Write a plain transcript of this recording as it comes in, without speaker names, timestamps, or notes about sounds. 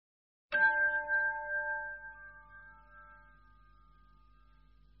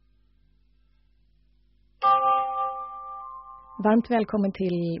Varmt välkommen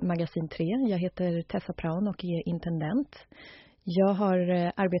till Magasin 3. Jag heter Tessa Praun och är intendent. Jag har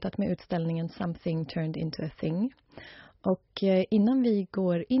arbetat med utställningen Something Turned Into a Thing. Och innan vi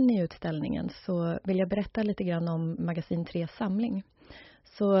går in i utställningen så vill jag berätta lite grann om Magasin 3 samling.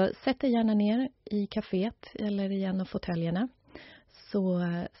 Så sätt dig gärna ner i kaféet eller i en av fåtöljerna, så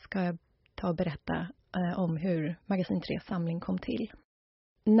ska jag ta och berätta om hur Magasin 3 samling kom till.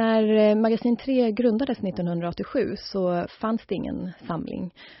 När Magasin 3 grundades 1987 så fanns det ingen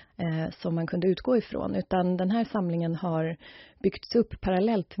samling som man kunde utgå ifrån, utan den här samlingen har byggts upp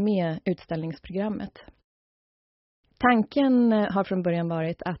parallellt med utställningsprogrammet. Tanken har från början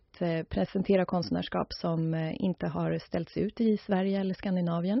varit att presentera konstnärskap som inte har ställts ut i Sverige eller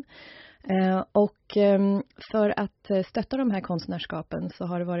Skandinavien. Och för att stötta de här konstnärskapen så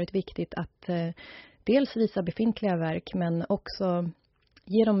har det varit viktigt att dels visa befintliga verk, men också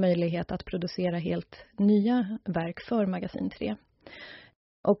ge dem möjlighet att producera helt nya verk för Magasin 3.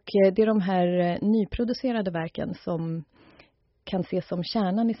 Och det är de här nyproducerade verken som kan ses som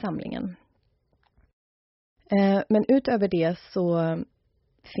kärnan i samlingen. Men utöver det så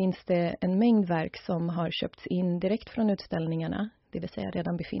finns det en mängd verk som har köpts in direkt från utställningarna, det vill säga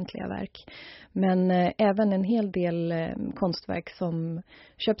redan befintliga verk. Men även en hel del konstverk som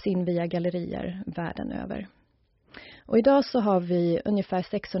köps in via gallerier världen över. Och idag så har vi ungefär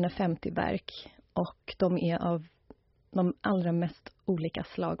 650 verk, och de är av de allra mest olika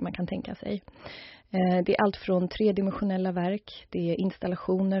slag man kan tänka sig. Det är allt från tredimensionella verk, det är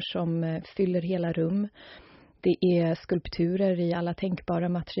installationer som fyller hela rum. Det är skulpturer i alla tänkbara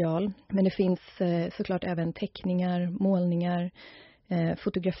material, men det finns såklart även teckningar, målningar,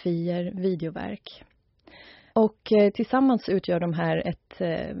 fotografier, videoverk. Och tillsammans utgör de här ett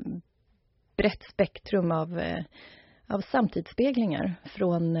brett spektrum av samtidsspeglingar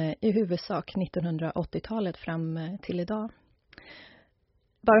från i huvudsak 1980-talet fram till idag.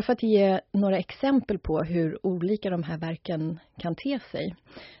 Bara för att ge några exempel på hur olika de här verken kan te sig,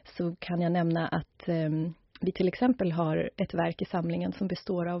 så kan jag nämna att vi till exempel har ett verk i samlingen som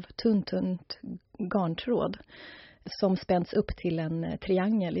består av tunt garntråd som spänns upp till en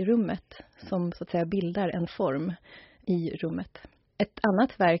triangel i rummet, som så att säga bildar en form i rummet. Ett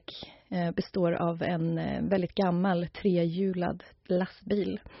annat verk består av en väldigt gammal trehjulad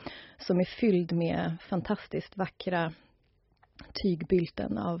lastbil som är fylld med fantastiskt vackra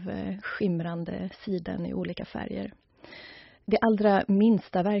tygbylten av skimrande siden i olika färger. Det allra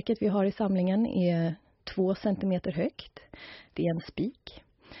minsta verket vi har i samlingen är 2 centimeter högt. Det är en spik.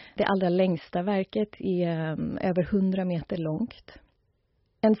 Det allra längsta verket är över 100 meter långt.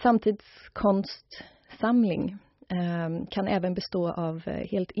 En samtidskonstsamling kan även bestå av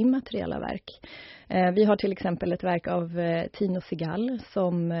helt immateriella verk. Vi har till exempel ett verk av Tino Sehgal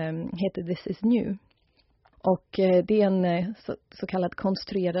som heter This is New. Och det är en så kallad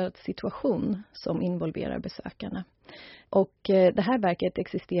konstruerad situation som involverar besökarna. Och det här verket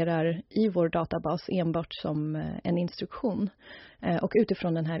existerar i vår databas enbart som en instruktion. Och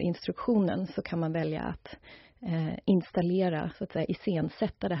utifrån den här instruktionen så kan man välja att installera, så att säga,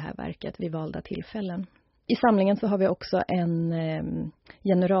 iscensätta det här verket vid valda tillfällen. I samlingen så har vi också en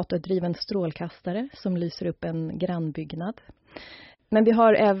generatordriven strålkastare som lyser upp en grannbyggnad. Men vi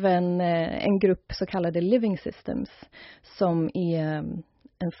har även en grupp så kallade living systems som är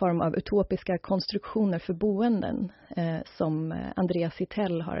en form av utopiska konstruktioner för boenden som Andreas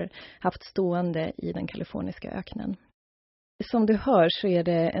Hittell har haft stående i den kaliforniska öknen. Som du hör så är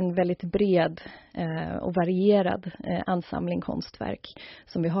det en väldigt bred och varierad ansamling konstverk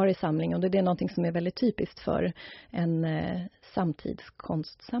som vi har i samlingen, och det är någonting som är väldigt typiskt för en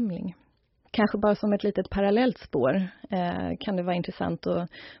samtidskonstsamling. Kanske bara som ett litet parallellt spår kan det vara intressant att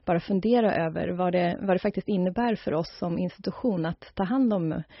bara fundera över vad det faktiskt innebär för oss som institution att ta hand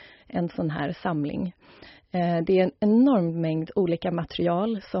om en sån här samling. Det är en enorm mängd olika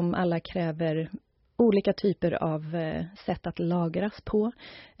material som alla kräver olika typer av sätt att lagras på,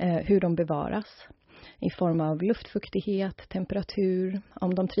 hur de bevaras i form av luftfuktighet, temperatur,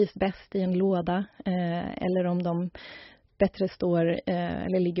 om de trivs bäst i en låda eller om de bättre står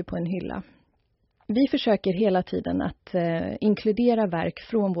eller ligger på en hylla. Vi försöker hela tiden att inkludera verk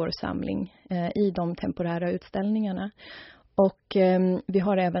från vår samling i de temporära utställningarna. Och vi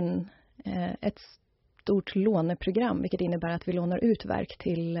har även ett stort låneprogram, vilket innebär att vi lånar ut verk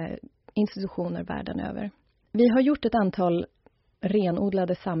till institutioner världen över. Vi har gjort ett antal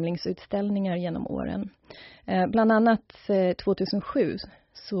renodlade samlingsutställningar genom åren. Bland annat 2007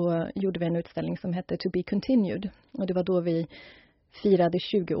 så gjorde vi en utställning som hette To Be Continued. Och det var då vi firade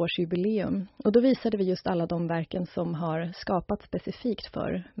 20-årsjubileum. Och då visade vi just alla de verken som har skapats specifikt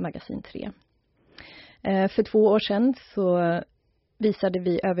för Magasin 3. För 2 år sedan så visade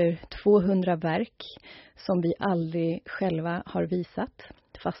vi över 200 verk som vi aldrig själva har visat,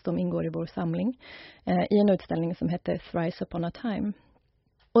 fast de ingår i vår samling, i en utställning som heter Thrice Upon a Time.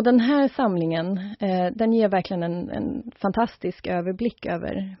 Och den här samlingen, den ger verkligen en fantastisk överblick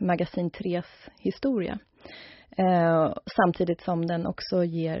över Magasin 3s historia. Samtidigt som den också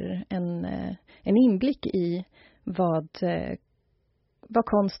ger en inblick i vad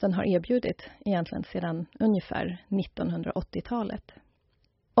konsten har erbjudit egentligen sedan ungefär 1980-talet.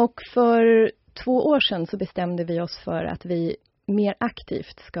 Och för 2 år sedan så bestämde vi oss för att vi mer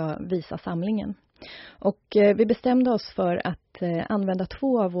aktivt ska visa samlingen. Och vi bestämde oss för att använda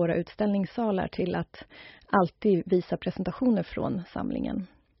 2 av våra utställningssalar till att alltid visa presentationer från samlingen.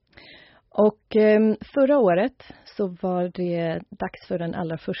 Och förra året så var det dags för den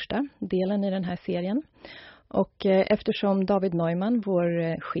allra första delen i den här serien. Och eftersom David Neumann,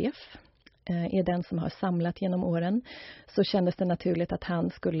 vår chef, är den som har samlat genom åren, så kändes det naturligt att han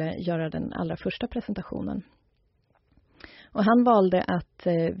skulle göra den allra första presentationen. Och han valde att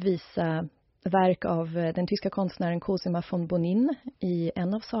visa verk av den tyska konstnären Cosima von Bonin i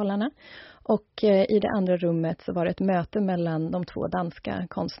en av salarna. Och i det andra rummet så var det ett möte mellan de 2 danska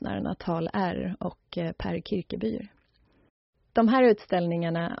konstnärerna Tal R och Per Kirkebyr. De här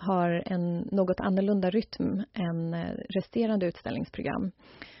utställningarna har en något annorlunda rytm än resterande utställningsprogram.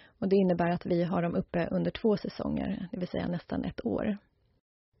 Och det innebär att vi har dem uppe under 2 säsonger, det vill säga nästan 1 år.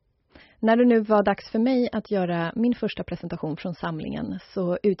 När det nu var dags för mig att göra min första presentation från samlingen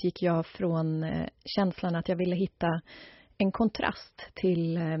så utgick jag från känslan att jag ville hitta en kontrast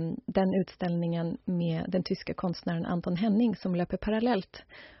till den utställningen med den tyska konstnären Anton Henning som löper parallellt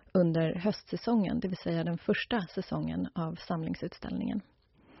under höstsäsongen, det vill säga den första säsongen av samlingsutställningen.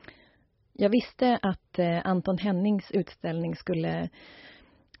 Jag visste att Anton Hennings utställning skulle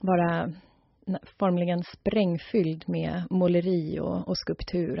vara formligen sprängfylld med måleri och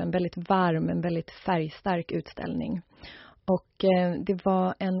skulptur. En väldigt varm, en väldigt färgstark utställning. Och det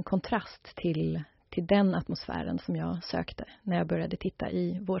var en kontrast till den atmosfären som jag sökte när jag började titta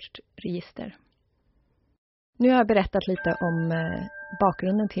i vårt register. Nu har jag berättat lite om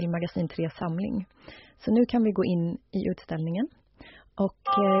bakgrunden till Magasin 3 samling. Så nu kan vi gå in i utställningen. Och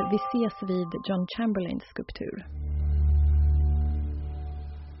vi ses vid John Chamberlains skulptur.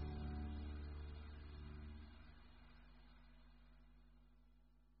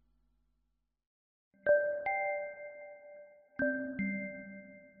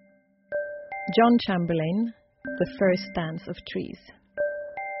 John Chamberlain, The First Dance of Trees.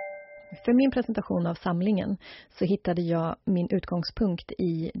 För min presentation av samlingen så hittade jag min utgångspunkt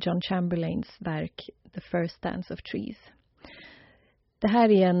i John Chamberlains verk The First Dance of Trees. Det här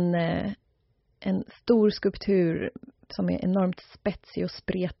är en stor skulptur som är enormt spetsig och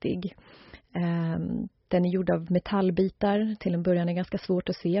spretig. Den är gjord av metallbitar. Till en början är det ganska svårt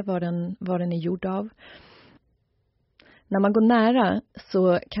att se vad den är gjord av. När man går nära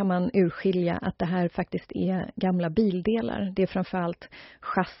så kan man urskilja att det här faktiskt är gamla bildelar. Det är framförallt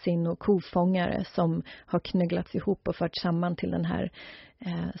chassin och kofångare som har knögglats ihop och förts samman till den här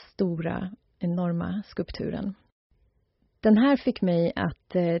stora, enorma skulpturen. Den här fick mig att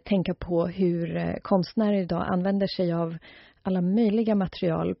tänka på hur konstnärer idag använder sig av alla möjliga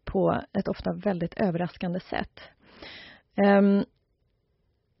material på ett ofta väldigt överraskande sätt.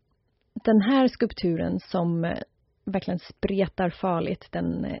 Den här skulpturen som verkligen spretar farligt,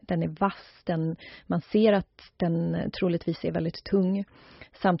 den är vass, man ser att den troligtvis är väldigt tung,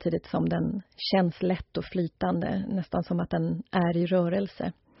 samtidigt som den känns lätt och flytande, nästan som att den är i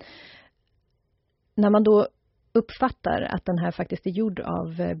rörelse. När man då uppfattar att den här faktiskt är gjord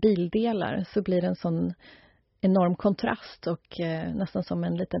av bildelar så blir det en sån enorm kontrast och nästan som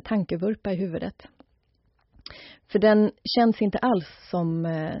en liten tankevurpa i huvudet. För den känns inte alls som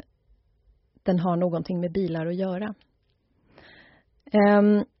den har någonting med bilar att göra.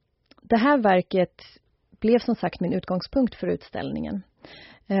 Det här verket blev som sagt min utgångspunkt för utställningen.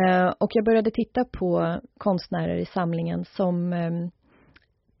 Och jag började titta på konstnärer i samlingen som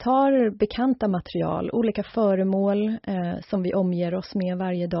tar bekanta material, olika föremål som vi omger oss med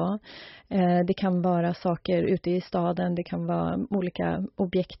varje dag. Det kan vara saker ute i staden, det kan vara olika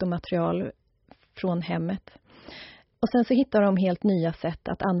objekt och material från hemmet. Och sen så hittar de helt nya sätt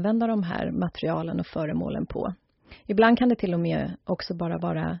att använda de här materialen och föremålen på. Ibland kan det till och med också bara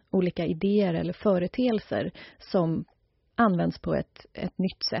vara olika idéer eller företeelser som används på ett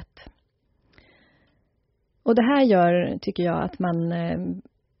nytt sätt. Och det här gör, tycker jag, att man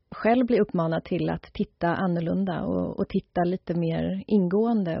själv blir uppmanad till att titta annorlunda och titta lite mer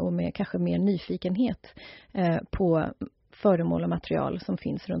ingående och med kanske mer nyfikenhet på föremål och material som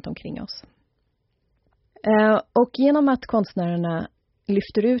finns runt omkring oss. Och genom att konstnärerna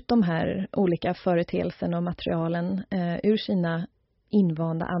lyfter ut de här olika företeelserna och materialen ur sina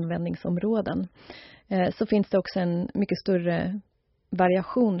invanda användningsområden, så finns det också en mycket större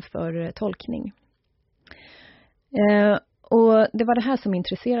variation för tolkning. Och det var det här som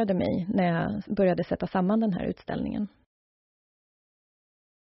intresserade mig när jag började sätta samman den här utställningen.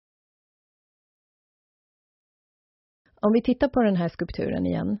 Om vi tittar på den här skulpturen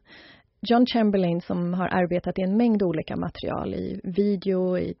igen. John Chamberlain, som har arbetat i en mängd olika material, i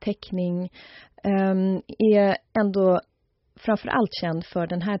video, i teckning, är ändå framförallt känd för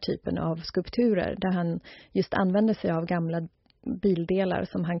den här typen av skulpturer där han just använder sig av gamla bildelar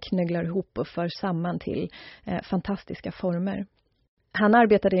som han knögglar ihop och för samman till fantastiska former. Han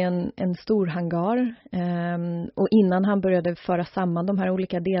arbetade i en stor hangar, och innan han började föra samman de här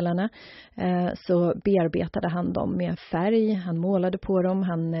olika delarna så bearbetade han dem med färg, han målade på dem,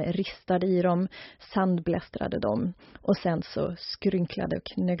 han ristade i dem, sandblästrade dem och sen så skrynklade och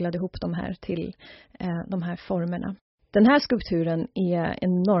knögglade ihop de här till de här formerna. Den här skulpturen är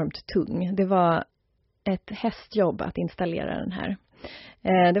enormt tung. Det var ett hästjobb att installera den här.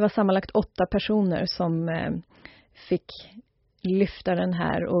 Det var sammanlagt 8 personer som fick lyfta den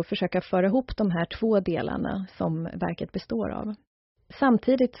här och försöka föra ihop de här 2 delarna som verket består av.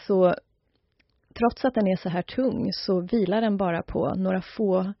 Samtidigt så, trots att den är så här tung, så vilar den bara på några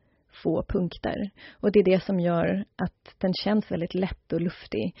få punkter. Och det är det som gör att den känns väldigt lätt och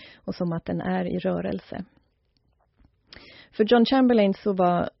luftig och som att den är i rörelse. För John Chamberlain så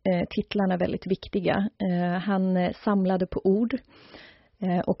var titlarna väldigt viktiga. Han samlade på ord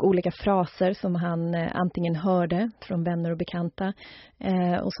och olika fraser som han antingen hörde från vänner och bekanta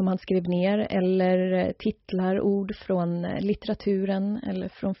och som han skrev ner, eller titlar, ord från litteraturen eller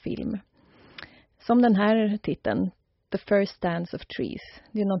från film. Som den här titeln, The First Dance of Trees.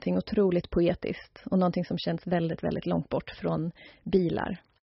 Det är någonting otroligt poetiskt och någonting som känns väldigt, väldigt långt bort från bilar.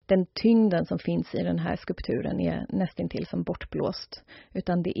 Den tyngden som finns i den här skulpturen är nästintill som bortblåst,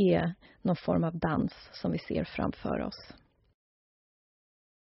 utan det är någon form av dans som vi ser framför oss.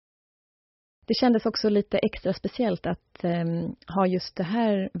 Det kändes också lite extra speciellt att ha just det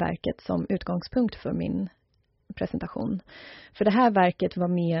här verket som utgångspunkt för min presentation. För det här verket var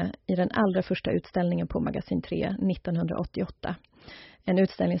med i den allra första utställningen på Magasin 3 1988. En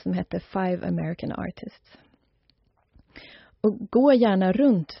utställning som hette 5 American Artists. Och gå gärna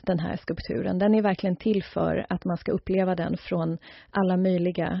runt den här skulpturen. Den är verkligen till för att man ska uppleva den från alla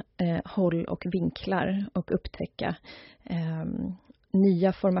möjliga håll och vinklar och upptäcka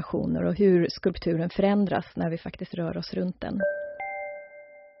nya formationer och hur skulpturen förändras när vi faktiskt rör oss runt den.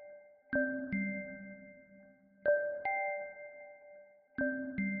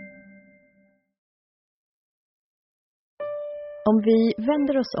 Om vi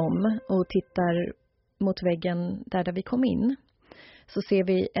vänder oss om och tittar mot väggen där vi kom in, så ser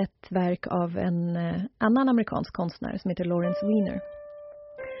vi ett verk av en annan amerikansk konstnär som heter Lawrence Weiner.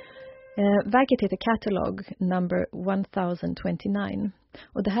 Verket heter Catalog number 1029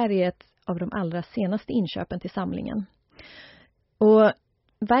 och det här är ett av de allra senaste inköpen till samlingen. Och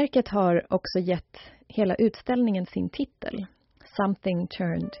verket har också gett hela utställningen sin titel, Something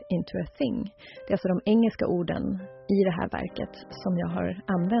Turned into a Thing. Det är alltså de engelska orden i det här verket som jag har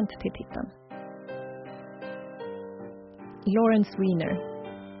använt till titeln. Lawrence Weiner,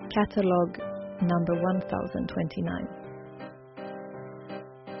 Catalog number 1029.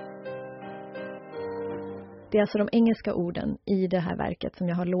 Det är alltså de engelska orden i det här verket som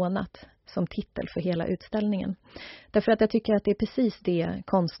jag har lånat som titel för hela utställningen. Därför att jag tycker att det är precis det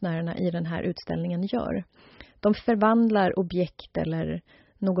konstnärerna i den här utställningen gör. De förvandlar objekt eller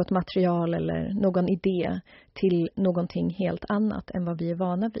något material eller någon idé till någonting helt annat än vad vi är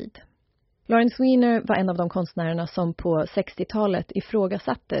vana vid. Lawrence Weiner var en av de konstnärerna som på 60-talet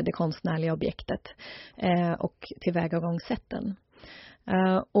ifrågasatte det konstnärliga objektet och tillvägagångssätten.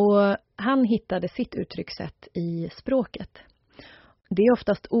 Och han hittade sitt uttryckssätt i språket. Det är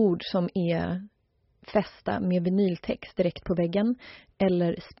oftast ord som är fästa med vinyltext direkt på väggen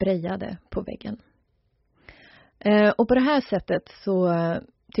eller sprayade på väggen. Och på det här sättet så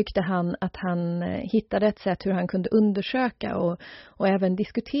tyckte han att han hittade ett sätt hur han kunde undersöka och även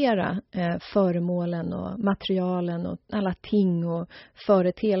diskutera föremålen och materialen och alla ting och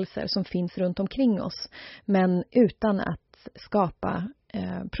företeelser som finns runt omkring oss. Men utan att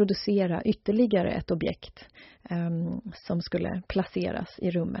producera ytterligare ett objekt som skulle placeras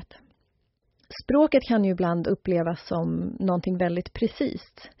i rummet. Språket kan ju ibland upplevas som någonting väldigt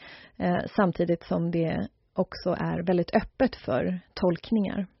precist, samtidigt som det också är väldigt öppet för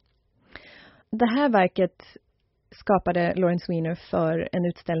tolkningar. Det här verket skapade Lawrence Weiner för en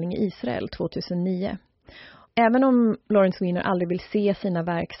utställning i Israel 2009. Även om Lawrence Weiner aldrig vill se sina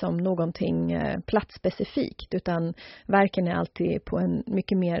verk som någonting platsspecifikt, utan verken är alltid på en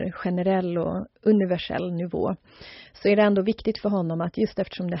mycket mer generell och universell nivå, så är det ändå viktigt för honom att just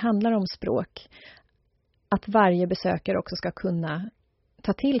eftersom det handlar om språk, att varje besökare också ska kunna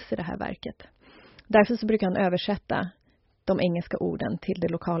ta till sig det här verket. Därför så brukar han översätta de engelska orden till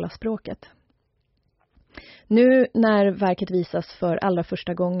det lokala språket. Nu när verket visas för allra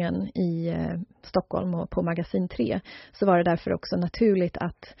första gången i Stockholm och på Magasin 3, så var det därför också naturligt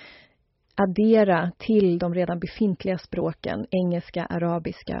att addera till de redan befintliga språken engelska,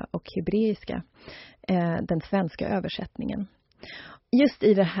 arabiska och hebreiska den svenska översättningen. Just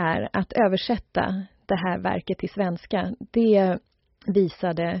i det här att översätta det här verket till svenska, det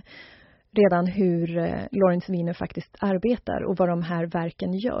visade redan hur Lawrence Weiner faktiskt arbetar och vad de här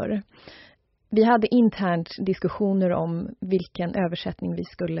verken gör. Vi hade internt diskussioner om vilken översättning vi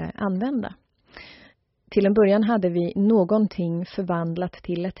skulle använda. Till en början hade vi någonting förvandlat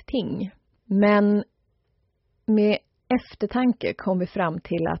till ett ting. Men med eftertanke kom vi fram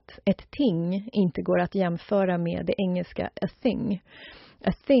till att ett ting inte går att jämföra med det engelska a thing.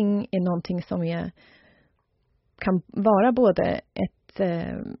 A thing är någonting som kan vara både ett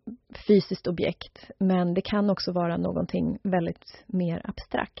fysiskt objekt, men det kan också vara någonting väldigt mer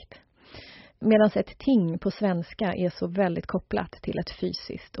abstrakt. Medan ett ting på svenska är så väldigt kopplat till ett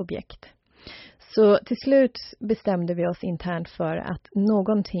fysiskt objekt. Så till slut bestämde vi oss internt för att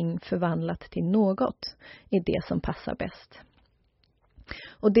någonting förvandlat till något är det som passar bäst.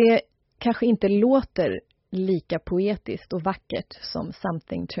 Och det kanske inte låter lika poetiskt och vackert som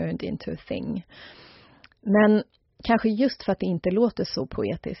something turned into a thing. Men kanske just för att det inte låter så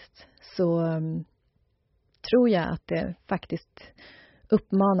poetiskt, så tror jag att det faktiskt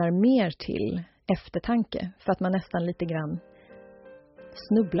uppmanar mer till eftertanke, för att man nästan lite grann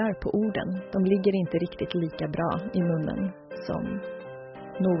snubblar på orden. De ligger inte riktigt lika bra i munnen som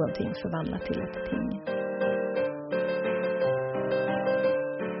någonting förvandlat till ett ting.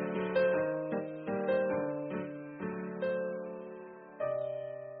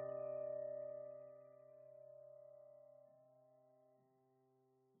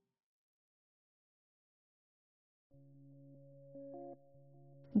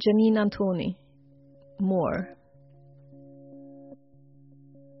 Janine Antoni, More.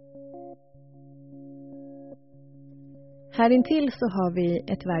 Här intill så har vi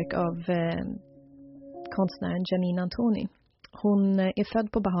ett verk av konstnären Janine Antoni. Hon är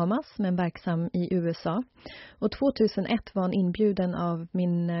född på Bahamas men verksam i USA. Och 2001 var hon inbjuden av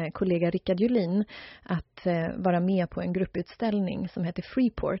min kollega Rickard Julin att vara med på en grupputställning som heter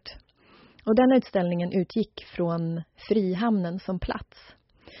Freeport. Och den utställningen utgick från Frihamnen som plats.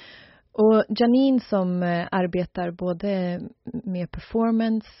 Och Janine, som arbetar både med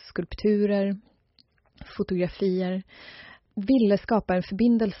performance, skulpturer, fotografier, ville skapa en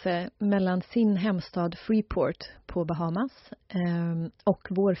förbindelse mellan sin hemstad Freeport på Bahamas och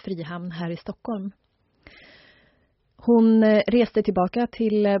vår frihamn här i Stockholm. Hon reste tillbaka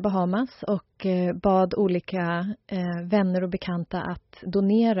till Bahamas och bad olika vänner och bekanta att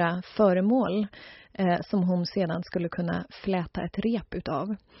donera föremål som hon sedan skulle kunna fläta ett rep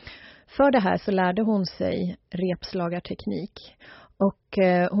utav. För det här så lärde hon sig repslagarteknik och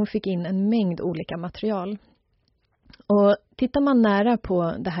hon fick in en mängd olika material. Och tittar man nära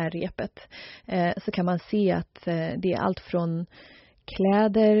på det här repet så kan man se att det är allt från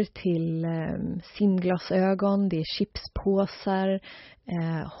kläder till simglasögon, det är chipspåsar,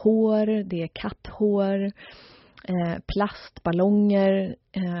 hår, det är katthår, plast, ballonger,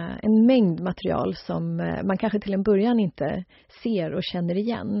 en mängd material som man kanske till en början inte ser och känner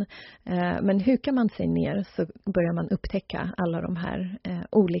igen. Men hukar man sig ner så börjar man upptäcka alla de här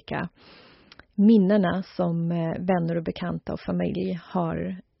olika minnena som vänner och bekanta och familj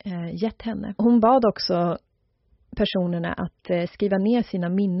har gett henne. Hon bad också personerna att skriva ner sina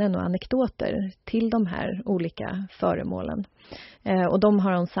minnen och anekdoter till de här olika föremålen. Och de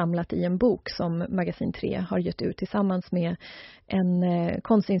har hon samlat i en bok som Magasin 3 har gett ut tillsammans med en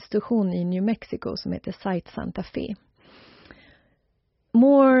konstinstitution i New Mexico som heter Site Santa Fe.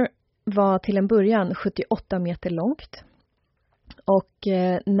 More var till en början 78 meter långt. Och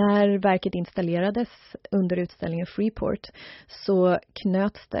när verket installerades under utställningen Freeport så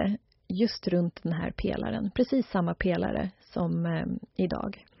knöts det just runt den här pelaren. Precis samma pelare som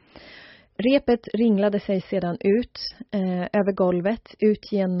idag. Repet ringlade sig sedan ut över golvet,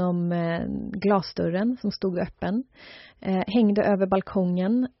 ut genom glasdörren som stod öppen. Hängde över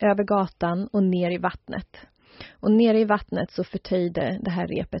balkongen, över gatan och ner i vattnet. Och nere i vattnet så förtöjde det här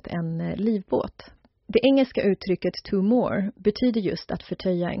repet en livbåt. Det engelska uttrycket to moor betyder just att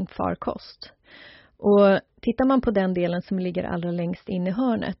förtöja en farkost. Och tittar man på den delen som ligger allra längst in i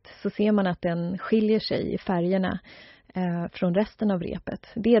hörnet så ser man att den skiljer sig i färgerna från resten av repet.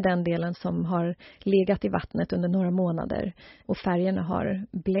 Det är den delen som har legat i vattnet under några månader och färgerna har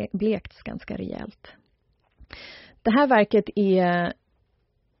blekts ganska rejält. Det här verket är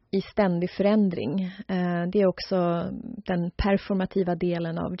i ständig förändring. Det är också den performativa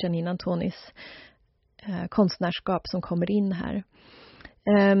delen av Janine Antonis konstnärskap som kommer in här.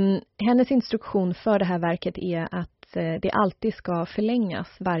 Hennes instruktion för det här verket är att det alltid ska förlängas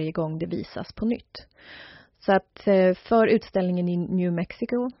varje gång det visas på nytt. Så att för utställningen i New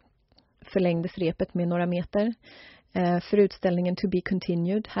Mexico förlängdes repet med några meter. För utställningen To Be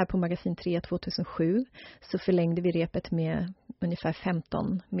Continued här på Magasin 3 2007 så förlängde vi repet med ungefär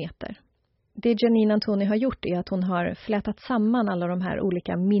 15 meter. Det Janine Antoni har gjort är att hon har flätat samman alla de här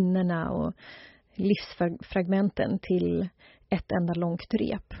olika minnena och livsfragmenten till ett enda långt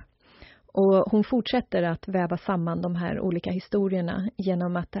rep. Och hon fortsätter att väva samman de här olika historierna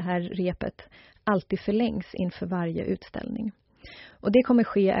genom att det här repet alltid förlängs inför varje utställning. Och det kommer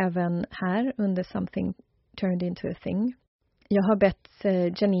ske även här under Something Turned Into a Thing. Jag har bett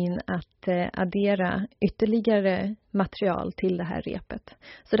Janine att addera ytterligare material till det här repet.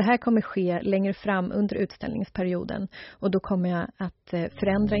 Så det här kommer ske längre fram under utställningsperioden och då kommer jag att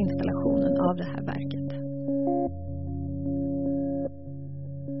förändra installationen av det här verket.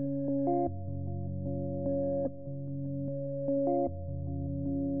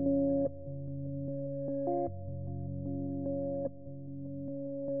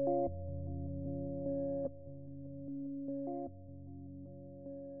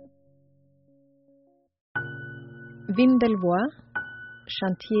 Wim Delvoye,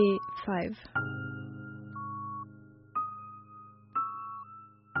 Chantier 5.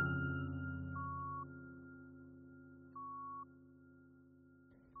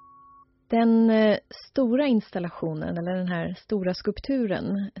 Den stora installationen, eller den här stora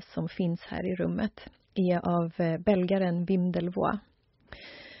skulpturen som finns här i rummet, är av belgaren Wim Delvoye.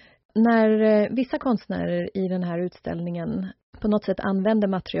 När vissa konstnärer i den här utställningen på något sätt använder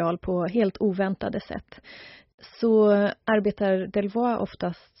material på helt oväntade sätt så arbetar Delvoye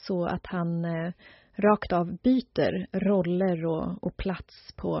oftast så att han rakt av byter roller och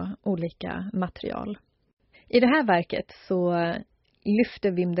plats på olika material. I det här verket så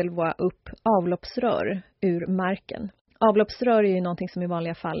lyfter Wim Delvoye upp avloppsrör ur marken. Avloppsrör är ju någonting som i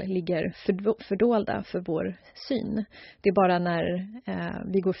vanliga fall ligger fördolda för vår syn. Det är bara när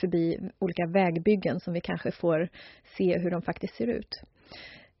vi går förbi olika vägbyggen som vi kanske får se hur de faktiskt ser ut.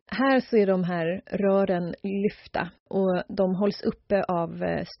 Här så är de här rören lyfta och de hålls uppe av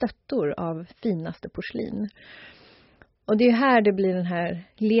stöttor av finaste porslin. Och det är här det blir den här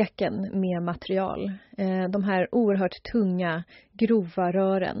leken med material. De här oerhört tunga, grova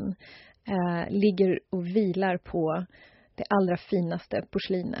rören ligger och vilar på det allra finaste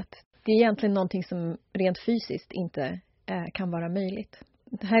porslinet. Det är egentligen någonting som rent fysiskt inte kan vara möjligt.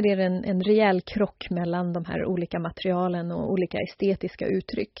 Här är det en rejäl krock mellan de här olika materialen och olika estetiska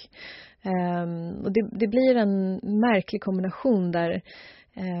uttryck. Och det blir en märklig kombination där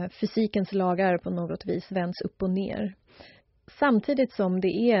fysikens lagar på något vis vänds upp och ner. Samtidigt som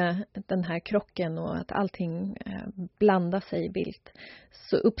det är den här krocken och att allting blandar sig vilt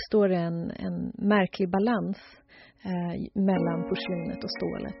så uppstår en märklig balans mellan porslinet och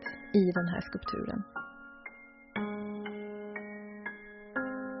stålet i den här skulpturen.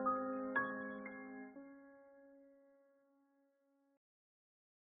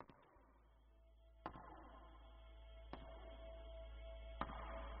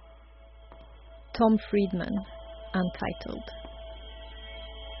 Tom Friedman, Untitled.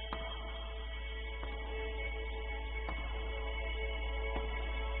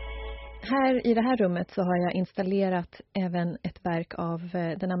 Här i det här rummet så har jag installerat även ett verk av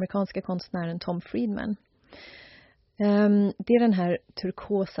den amerikanska konstnären Tom Friedman. Det är den här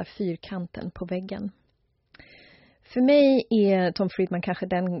turkosa fyrkanten på väggen. För mig är Tom Friedman kanske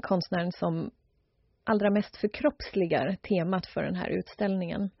den konstnären som allra mest förkroppsligar temat för den här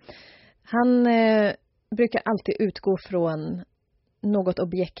utställningen. Han brukar alltid utgå från något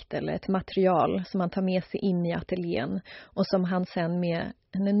objekt eller ett material som han tar med sig in i ateljén och som han sen med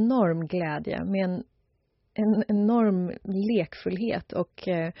en enorm glädje, med en enorm lekfullhet och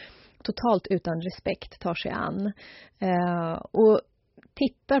totalt utan respekt tar sig an. Och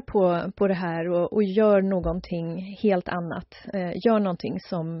tittar på det här och gör någonting helt annat. Gör någonting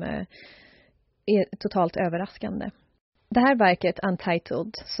som är totalt överraskande. Det här verket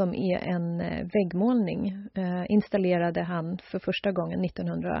Untitled, som är en väggmålning, installerade han för första gången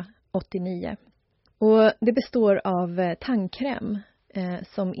 1989. Och det består av tandkräm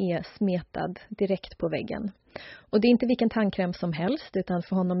som är smetad direkt på väggen. Och det är inte vilken tandkräm som helst, utan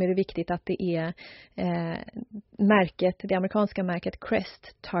för honom är det viktigt att det är det amerikanska märket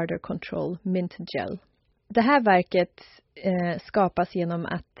Crest Tartar Control Mint Gel. Det här verket skapas genom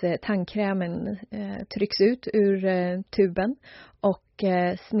att tandkrämen trycks ut ur tuben och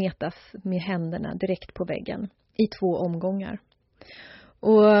smetas med händerna direkt på väggen i 2 omgångar.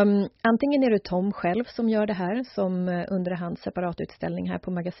 Och antingen är det Tom själv som gör det här, som under hans separatutställning här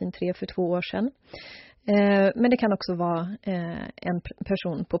på Magasin 3 för 2 år sedan. Men det kan också vara en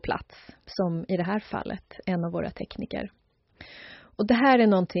person på plats, som i det här fallet en av våra tekniker. Och det här är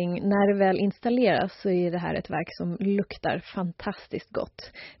någonting, när det väl installeras så är det här ett verk som luktar fantastiskt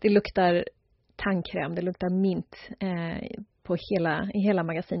gott. Det luktar tandkräm, det luktar mint på hela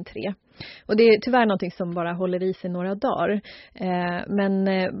Magasin 3. Och det är tyvärr någonting som bara håller i sig några dagar. Men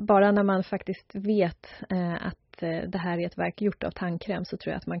bara när man faktiskt vet att det här är ett verk gjort av tandkräm så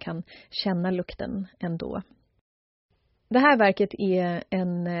tror jag att man kan känna lukten ändå. Det här verket är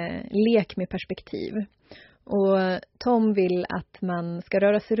en lek med perspektiv. Och Tom vill att man ska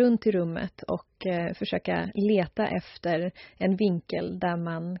röra sig runt i rummet och försöka leta efter en vinkel där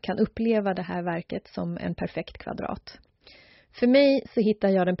man kan uppleva det här verket som en perfekt kvadrat. För mig så hittar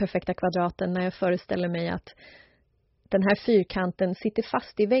jag den perfekta kvadraten när jag föreställer mig att den här fyrkanten sitter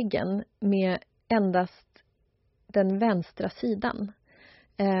fast i väggen med endast den vänstra sidan.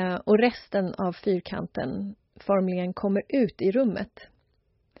 Och resten av fyrkanten formligen kommer ut i rummet.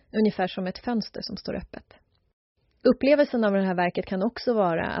 Ungefär som ett fönster som står öppet. Upplevelsen av det här verket kan också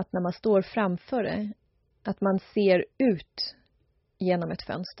vara att när man står framför det, att man ser ut genom ett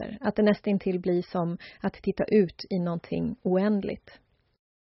fönster. Att det nästintill blir som att titta ut i någonting oändligt.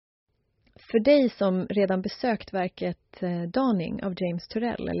 För dig som redan besökt verket Dawning av James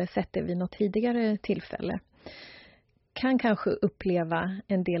Turrell eller sett det vid något tidigare tillfälle kan kanske uppleva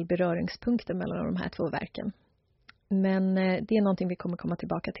en del beröringspunkter mellan de här 2 verken. Men det är någonting vi kommer komma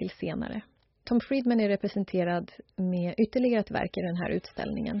tillbaka till senare. Tom Friedman är representerad med ytterligare ett verk i den här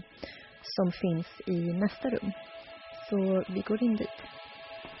utställningen som finns i nästa rum. Så vi går in dit.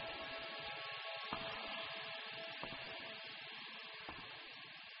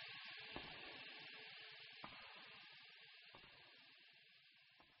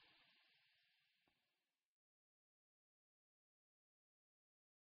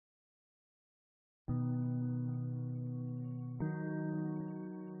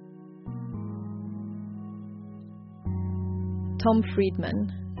 Tom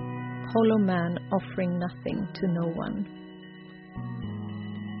Friedman, Hollow Man Offering Nothing to No One.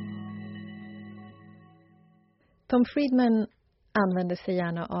 Tom Friedman använder sig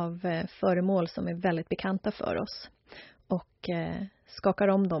gärna av föremål som är väldigt bekanta för oss och skakar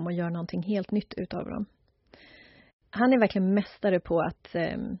om dem och gör någonting helt nytt utav dem. Han är verkligen mästare på att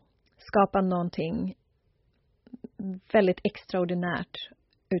skapa någonting väldigt extraordinärt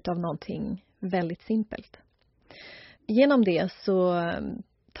utav någonting väldigt simpelt. Genom det så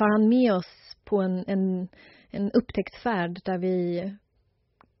tar han med oss på en upptäcktsfärd där vi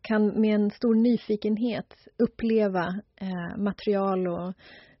kan med en stor nyfikenhet uppleva material och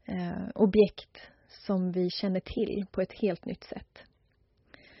objekt som vi känner till på ett helt nytt sätt.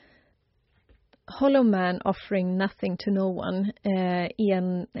 Hollow Man Offering Nothing to No One är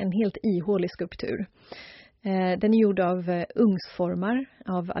en helt ihålig skulptur. Den är gjord av ugnsformar,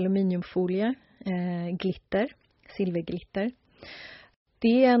 av aluminiumfolie, glitter, silverglitter.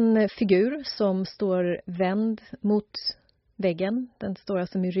 Det är en figur som står vänd mot väggen. Den står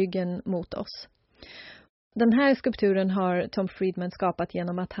alltså med ryggen mot oss. Den här skulpturen har Tom Friedman skapat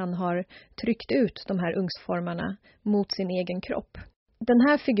genom att han har tryckt ut de här ugnsformarna mot sin egen kropp. Den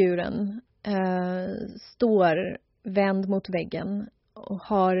här figuren står vänd mot väggen och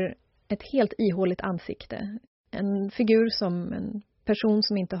har ett helt ihåligt ansikte. En figur som en person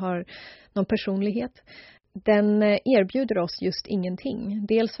som inte har någon personlighet. Den erbjuder oss just ingenting.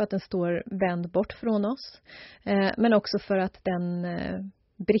 Dels för att den står vänd bort från oss. Men också för att den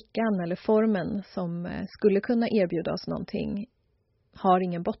brickan eller formen som skulle kunna erbjuda oss någonting har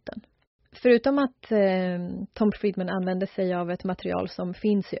ingen botten. Förutom att Tom Friedman använder sig av ett material som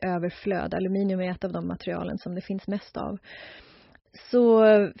finns i överflöd. Aluminium är ett av de materialen som det finns mest av. Så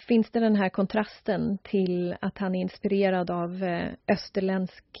finns det den här kontrasten till att han är inspirerad av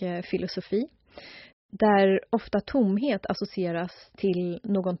österländsk filosofi. Där ofta tomhet associeras till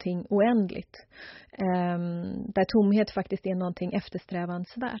någonting oändligt. Där tomhet faktiskt är någonting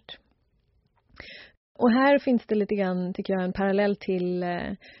eftersträvansvärt. Och här finns det lite grann, tycker jag, en parallell till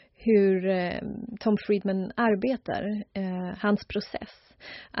hur Tom Friedman arbetar. Hans process.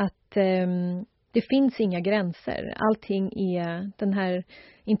 Att Det finns inga gränser. Allting är den här,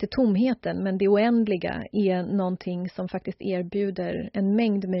 inte tomheten, men det oändliga är någonting som faktiskt erbjuder en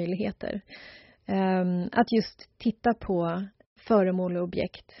mängd möjligheter. Att just titta på föremål och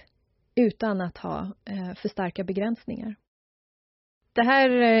objekt utan att ha för starka begränsningar. Det här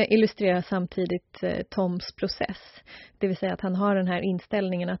illustrerar samtidigt Toms process. Det vill säga att han har den här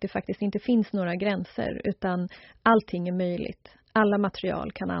inställningen att det faktiskt inte finns några gränser utan allting är möjligt. Alla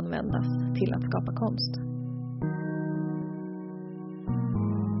material kan användas till att skapa konst.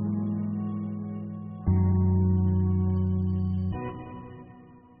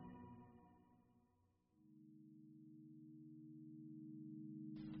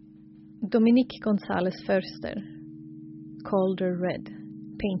 Dominique González Förster, Calder Red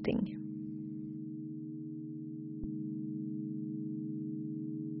Painting.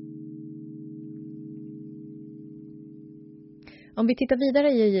 Om vi tittar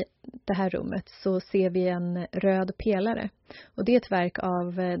vidare i det här rummet så ser vi en röd pelare. Och det är ett verk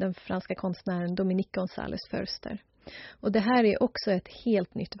av den franska konstnären Dominique González Förster. Och det här är också ett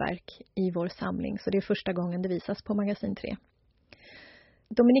helt nytt verk i vår samling, så det är första gången det visas på Magasin 3.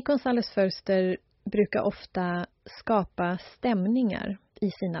 Dominique González Förster brukar ofta skapa stämningar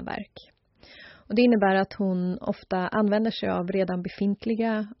i sina verk. Och det innebär att hon ofta använder sig av redan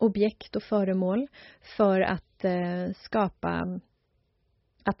befintliga objekt och föremål för att skapa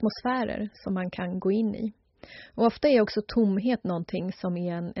atmosfärer som man kan gå in i. Och ofta är också tomhet någonting som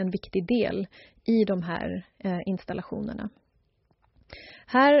är en viktig del i de här installationerna.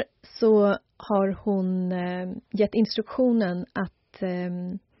 Här så har hon gett instruktionen att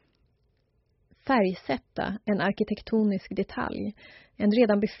färgsätta en arkitektonisk detalj, en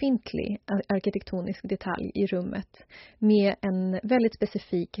redan befintlig arkitektonisk detalj i rummet med en väldigt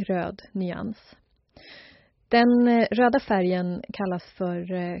specifik röd nyans. Den röda färgen kallas för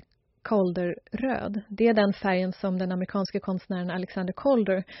Calder röd. Det är den färgen som den amerikanska konstnären Alexander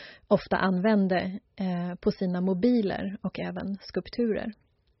Calder ofta använde på sina mobiler och även skulpturer.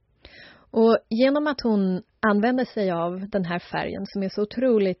 Och genom att hon använder sig av den här färgen som är så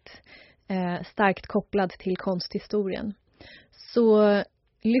otroligt starkt kopplad till konsthistorien, så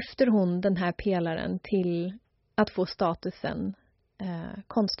lyfter hon den här pelaren till att få statusen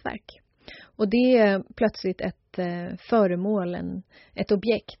konstverk. Och det är plötsligt ett föremål, ett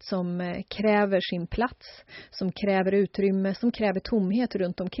objekt som kräver sin plats, som kräver utrymme, som kräver tomhet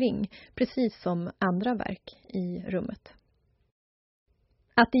runt omkring, precis som andra verk i rummet.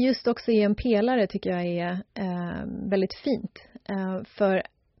 Att det just också är en pelare tycker jag är väldigt fint, för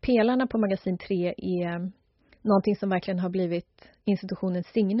pelarna på Magasin 3 är någonting som verkligen har blivit institutionens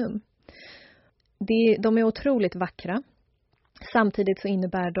signum. De är otroligt vackra. Samtidigt så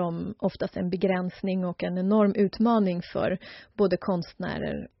innebär de oftast en begränsning och en enorm utmaning för både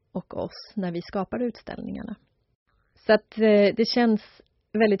konstnärer och oss när vi skapar utställningarna. Så att det känns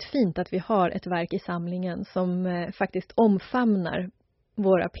väldigt fint att vi har ett verk i samlingen som faktiskt omfamnar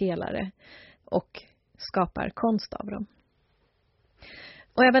våra pelare och skapar konst av dem.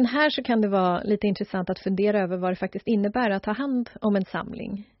 Och även här så kan det vara lite intressant att fundera över vad det faktiskt innebär att ta hand om en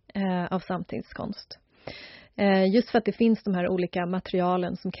samling av samtidskonst. Just för att det finns de här olika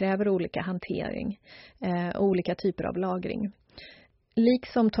materialen som kräver olika hantering och olika typer av lagring.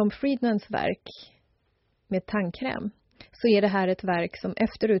 Liksom Tom Friedmans verk med tandkräm så är det här ett verk som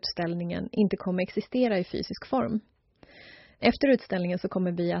efter utställningen inte kommer existera i fysisk form. Efter utställningen så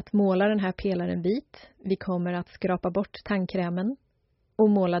kommer vi att måla den här pelaren vit. Vi kommer att skrapa bort tandkrämen och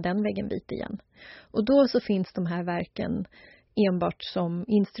måla den väggen vit igen. Och då så finns de här verken enbart som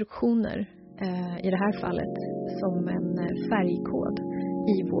instruktioner, i det här fallet som en färgkod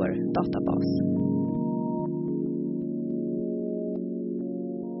i vår databas.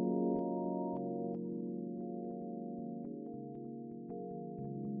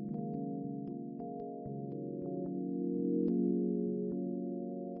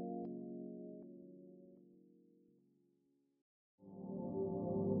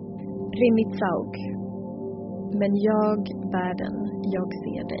 Remitsaug. Men jag, världen, jag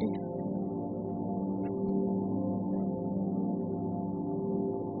ser dig.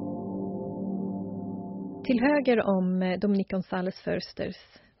 Till höger om Dominique González Försters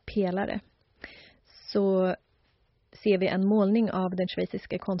pelare så ser vi en målning av den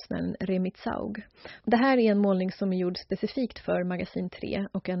schweiziska konstnären Remitsaug. Det här är en målning som är gjord specifikt för Magasin 3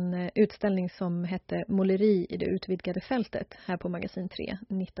 och en utställning som hette Måleri i det utvidgade fältet här på Magasin 3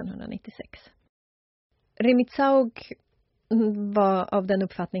 1996. Remitsaug var av den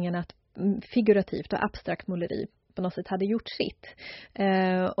uppfattningen att figurativt och abstrakt måleri på något sätt hade gjort sitt.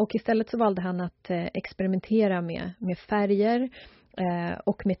 Och istället så valde han att experimentera med färger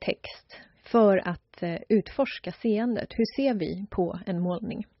och med text för att utforska seendet. Hur ser vi på en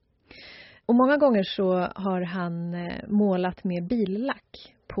målning? Och många gånger så har han målat med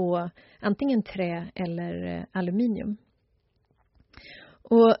billack på antingen trä eller aluminium.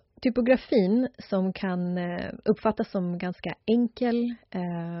 Och typografin som kan uppfattas som ganska enkel,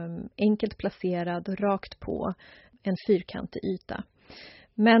 enkelt placerad, rakt på en fyrkantig yta.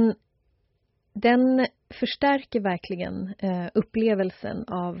 Men den förstärker verkligen upplevelsen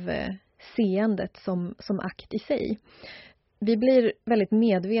av seendet som akt i sig. Vi blir väldigt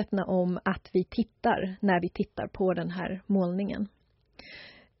medvetna om att vi tittar när vi tittar på den här målningen.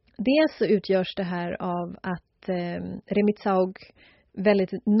 Dels så utgörs det här av att Remitsaug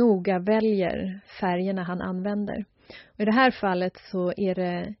väldigt noga väljer färgerna han använder. Och i det här fallet så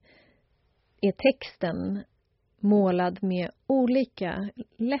är texten målad med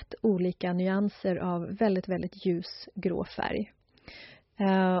lätt olika nyanser av väldigt, väldigt ljus grå färg.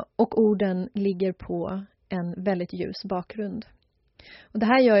 Och orden ligger på en väldigt ljus bakgrund. Och det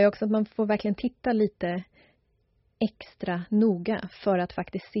här gör ju också att man får verkligen titta lite extra noga för att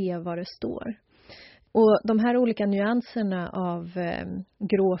faktiskt se vad det står. Och de här olika nyanserna av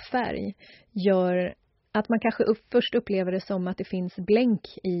grå färg gör att man kanske först upplever det som att det finns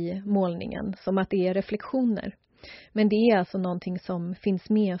blänk i målningen, som att det är reflektioner. Men det är alltså någonting som finns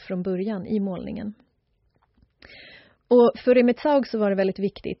med från början i målningen. Och för Remitsaug så var det väldigt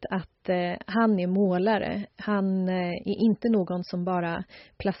viktigt att han är målare. Han är inte någon som bara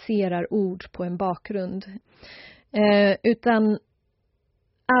placerar ord på en bakgrund. Utan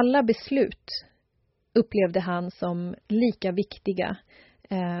alla beslut upplevde han som lika viktiga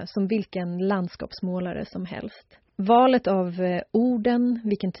som vilken landskapsmålare som helst. Valet av orden,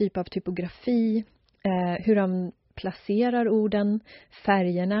 vilken typ av typografi, hur han placerar orden,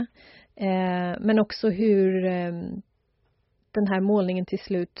 färgerna, men också hur den här målningen till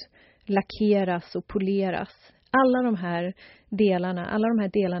slut lackeras och poleras. Alla de här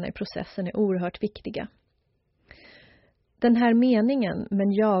delarna i processen är oerhört viktiga. Den här meningen,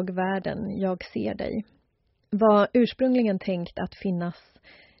 men jag-världen, jag ser dig, var ursprungligen tänkt att finnas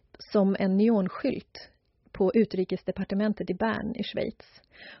som en neonskylt på utrikesdepartementet i Bern i Schweiz.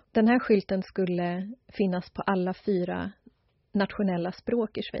 Den här skylten skulle finnas på alla 4 nationella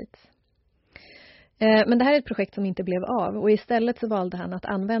språk i Schweiz. Men det här är ett projekt som inte blev av, och istället så valde han att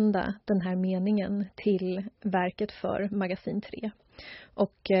använda den här meningen till verket för Magasin 3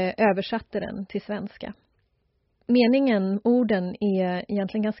 och översatte den till svenska. Orden är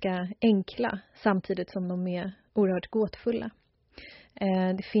egentligen ganska enkla samtidigt som de är oerhört gåtfulla.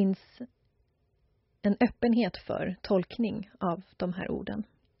 Det finns en öppenhet för tolkning av de här orden.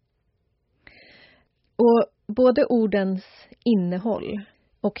 Och både ordens innehåll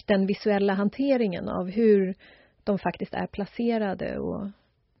och den visuella hanteringen av hur de faktiskt är placerade och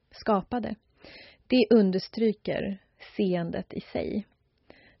skapade, det understryker seendet i sig.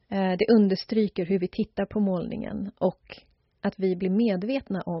 Det understryker hur vi tittar på målningen och att vi blir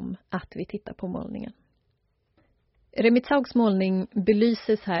medvetna om att vi tittar på målningen. Remitsaugs målning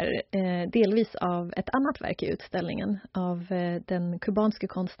belyses här delvis av ett annat verk i utställningen av den kubanske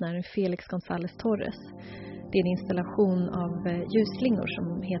konstnären Felix González Torres. Det är en installation av ljusslingor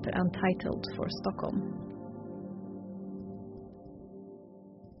som heter Untitled for Stockholm.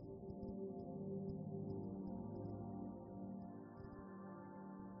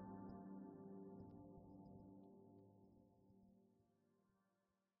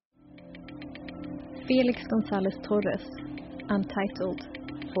 Felix González Torres, Untitled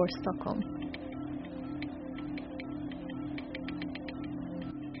for Stockholm.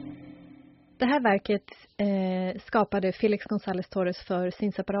 Det här verket skapade Felix González Torres för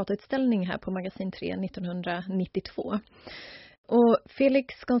sin separatutställning här på Magasin 3 1992. Och Felix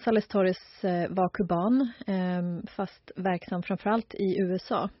González Torres var kuban, fast verksam framförallt i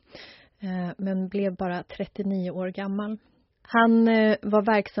USA, men blev bara 39 år gammal. Han var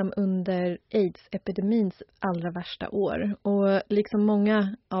verksam under AIDS-epidemins allra värsta år, och liksom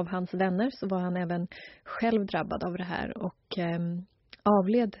många av hans vänner så var han även själv drabbad av det här och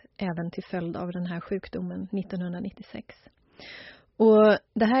avled även till följd av den här sjukdomen 1996. Och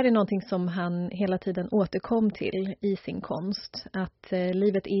det här är någonting som han hela tiden återkom till i sin konst, att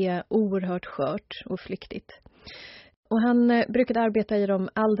livet är oerhört skört och flyktigt. Och han brukade arbeta i de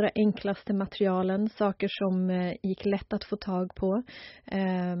allra enklaste materialen, saker som gick lätt att få tag på,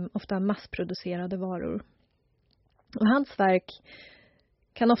 ofta massproducerade varor. Och hans verk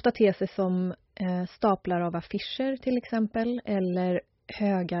kan ofta te sig som staplar av affischer till exempel, eller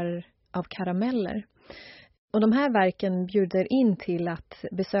högar av karameller. Och de här verken bjuder in till att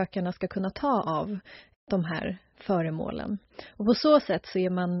besökarna ska kunna ta av de här föremålen. Och på så sätt så är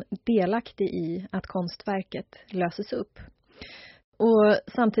man delaktig i att konstverket löses upp. Och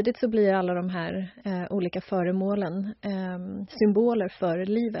samtidigt så blir alla de här olika föremålen symboler för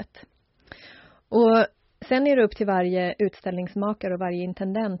livet. Och sen är det upp till varje utställningsmakare och varje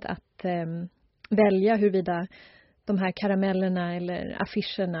intendent att välja huruvida de här karamellerna eller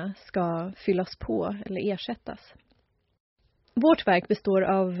affischerna ska fyllas på eller ersättas. Vårt verk består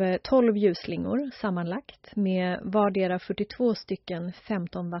av 12 ljusslingor sammanlagt med vardera 42 stycken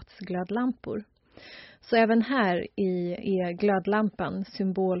 15 watts glödlampor. Så även här är glödlampan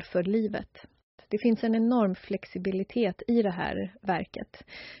symbol för livet. Det finns en enorm flexibilitet i det här verket,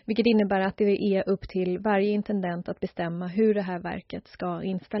 vilket innebär att det är upp till varje intendent att bestämma hur det här verket ska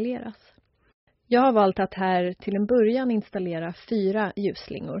installeras. Jag har valt att här till en början installera 4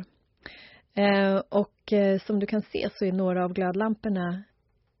 ljusslingor. Och som du kan se så är några av glödlamporna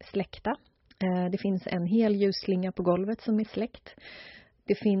släckta. Det finns en hel ljusslinga på golvet som är släckt.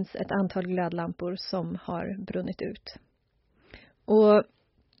 Det finns ett antal glödlampor som har brunnit ut. Och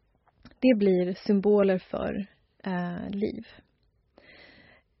det blir symboler för liv.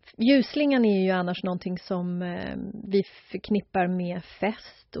 Ljusslingan är ju annars någonting som vi förknippar med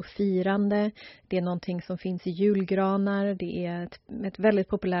fest och firande. Det är någonting som finns i julgranar. Det är ett väldigt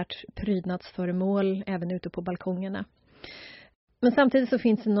populärt prydnadsföremål även ute på balkongerna. Men samtidigt så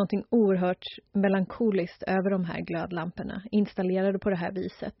finns det någonting oerhört melankoliskt över de här glödlamporna installerade på det här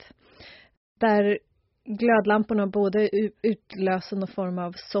viset. Där glödlamporna både utlöser någon form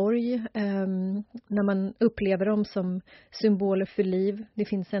av sorg när man upplever dem som symboler för liv. Det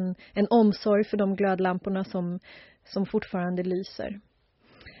finns en omsorg för de glödlamporna som fortfarande lyser.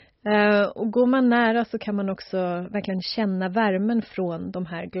 Och går man nära så kan man också verkligen känna värmen från de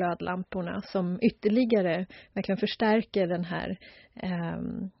här glödlamporna som ytterligare verkligen förstärker den här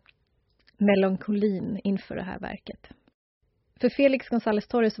melankolin inför det här verket. För Felix González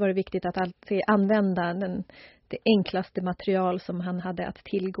Torres var det viktigt att alltid använda det enklaste material som han hade att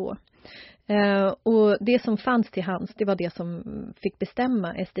tillgå. Och det som fanns till hands, det var det som fick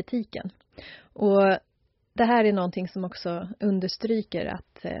bestämma estetiken. Och det här är någonting som också understryker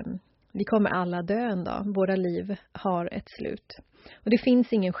att vi kommer alla dö en dag. Våra liv har ett slut. Och det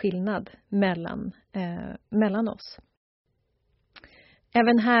finns ingen skillnad mellan oss.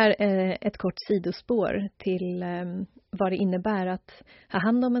 Även här ett kort sidospår till vad det innebär att ha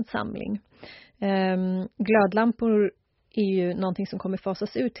hand om en samling. Glödlampor är ju någonting som kommer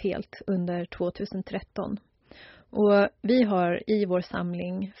fasas ut helt under 2013. Och vi har i vår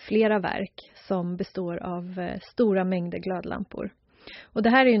samling flera verk som består av stora mängder glödlampor. Och det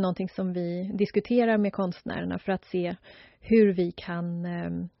här är ju någonting som vi diskuterar med konstnärerna för att se hur vi kan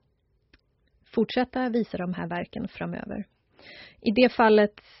fortsätta visa de här verken framöver. I det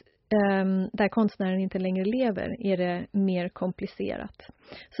fallet där konstnären inte längre lever är det mer komplicerat.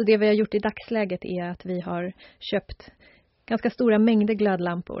 Så det vi har gjort i dagsläget är att vi har köpt ganska stora mängder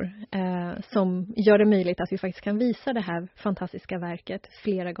glödlampor som gör det möjligt att vi faktiskt kan visa det här fantastiska verket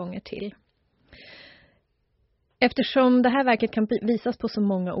flera gånger till. Eftersom det här verket kan visas på så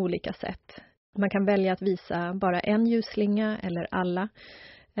många olika sätt. Man kan välja att visa bara en ljusslinga eller alla.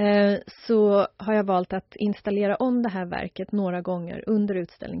 Så har jag valt att installera om det här verket några gånger under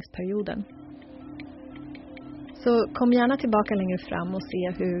utställningsperioden. Så kom gärna tillbaka längre fram och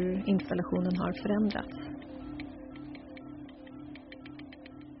se hur installationen har förändrats.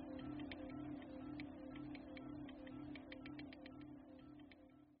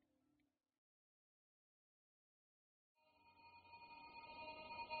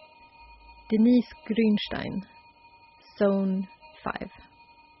 Denise Grünstein, Zone 5.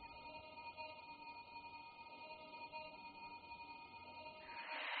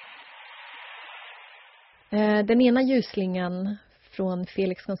 Den ena ljusslingan från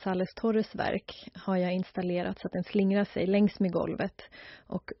Felix González Torres verk har jag installerat så att den slingrar sig längs med golvet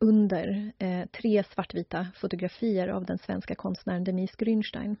och under 3 svartvita fotografier av den svenska konstnären Denise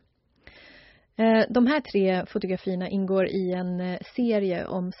Grünstein. De här 3 fotografierna ingår i en serie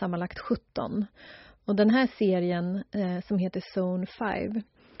om sammanlagt 17. Och den här serien som heter Zone 5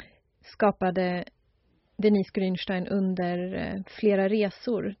 skapade Denise Grünstein under flera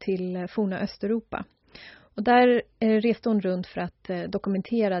resor till forna Östeuropa. Och där reste hon runt för att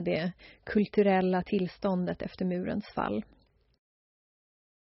dokumentera det kulturella tillståndet efter murens fall.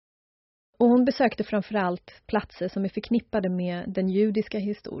 Och hon besökte framförallt platser som är förknippade med den judiska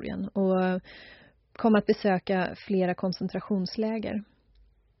historien och kom att besöka flera koncentrationsläger.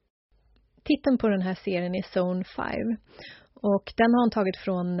 Titeln på den här serien är Zone 5 och den har hon tagit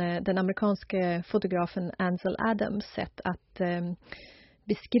från den amerikanske fotografen Ansel Adams sätt att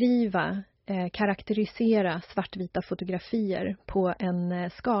beskriva karaktärisera svartvita fotografier på en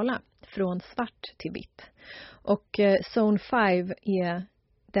skala från svart till vitt. Och Zone 5 är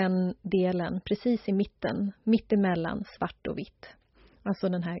den delen precis i mitten, mittemellan svart och vitt. Alltså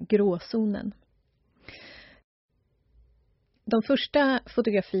den här gråzonen. De första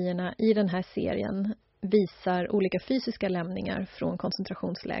fotografierna i den här serien visar olika fysiska lämningar från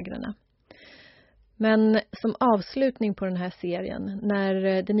koncentrationslägren. Men som avslutning på den här serien,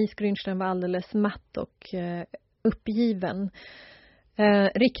 när Denise Grünstein var alldeles matt och uppgiven,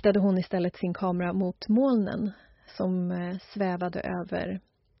 riktade hon istället sin kamera mot molnen som svävade över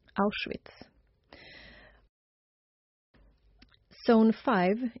Auschwitz. Zone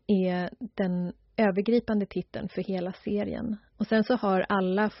 5 är den övergripande titeln för hela serien. Och sen så har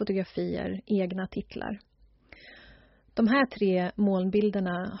alla fotografier egna titlar. De här 3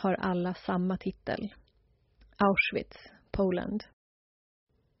 molnbilderna har alla samma titel. Auschwitz, Poland.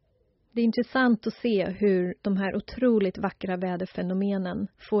 Det är intressant att se hur de här otroligt vackra väderfenomenen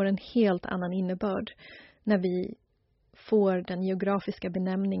får en helt annan innebörd när vi får den geografiska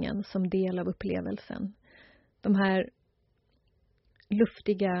benämningen som del av upplevelsen. De här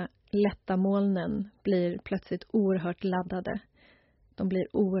luftiga, lätta molnen blir plötsligt oerhört laddade. De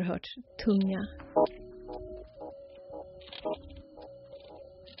blir oerhört tunga.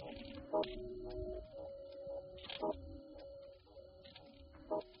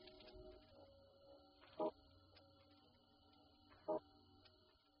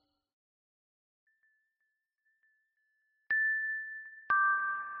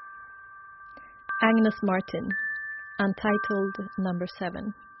 Agnes Martin, Untitled Number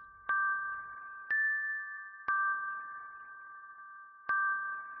 7.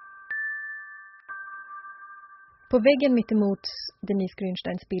 På väggen mittemot Denise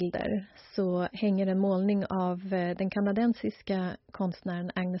Grünsteins bilder så hänger en målning av den kanadensiska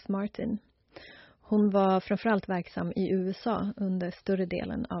konstnären Agnes Martin. Hon var framförallt verksam i USA under större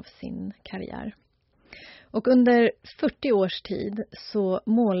delen av sin karriär. Och under 40 års tid så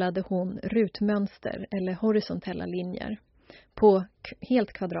målade hon rutmönster eller horisontella linjer på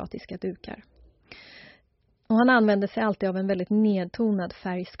helt kvadratiska dukar. Och han använde sig alltid av en väldigt nedtonad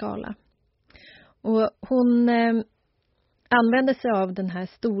färgskala. Och hon använde sig av den här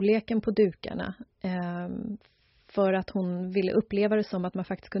storleken på dukarna för att hon ville uppleva det som att man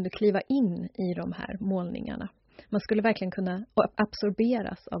faktiskt kunde kliva in i de här målningarna. Man skulle verkligen kunna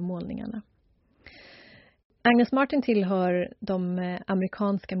absorberas av målningarna. Agnes Martin tillhör de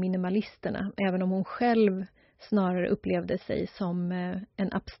amerikanska minimalisterna, även om hon själv snarare upplevde sig som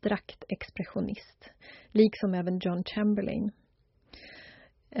en abstrakt expressionist, liksom även John Chamberlain.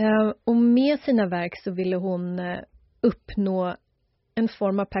 Och med sina verk så ville hon uppnå en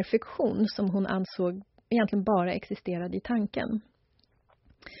form av perfektion som hon ansåg egentligen bara existerade i tanken.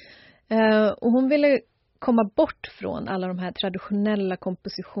 Och hon ville komma bort från alla de här traditionella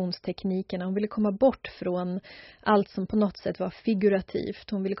kompositionsteknikerna. Hon ville komma bort från allt som på något sätt var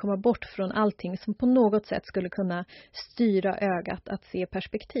figurativt. Hon ville komma bort från allting som på något sätt skulle kunna styra ögat att se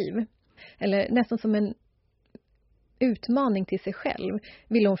perspektiv. Eller nästan som en utmaning till sig själv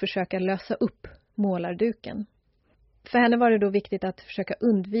ville hon försöka lösa upp målarduken. För henne var det då viktigt att försöka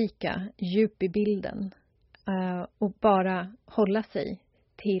undvika djup i bilden och bara hålla sig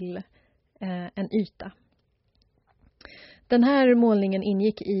till en yta. Den här målningen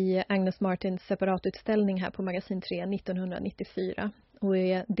ingick i Agnes Martins separatutställning här på Magasin 3 1994 och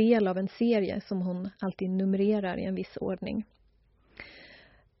är del av en serie som hon alltid numrerar i en viss ordning.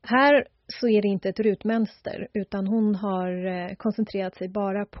 Här så är det inte ett rutmönster utan hon har koncentrerat sig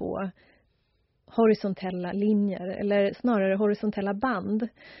bara på horisontella linjer eller snarare horisontella band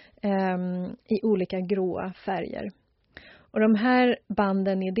i olika gråa färger. Och de här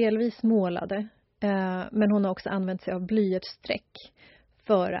banden är delvis målade men hon har också använt sig av blyertssträck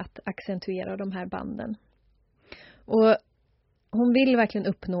för att accentuera de här banden. Och hon vill verkligen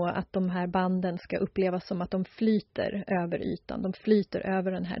uppnå att de här banden ska upplevas som att de flyter över ytan. De flyter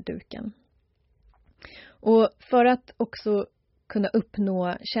över den här duken. Och för att också kunna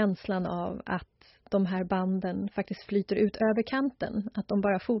uppnå känslan av att de här banden faktiskt flyter ut över kanten, att de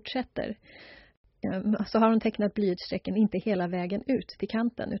bara fortsätter, så har hon tecknat blyertssträcken inte hela vägen ut till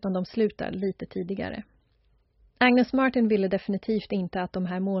kanten utan de slutar lite tidigare. Agnes Martin ville definitivt inte att de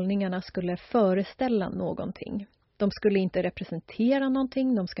här målningarna skulle föreställa någonting. De skulle inte representera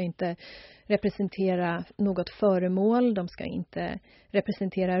någonting, de ska inte representera något föremål, de ska inte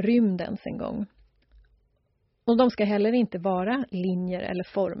representera rymden en gång. Och de ska heller inte vara linjer eller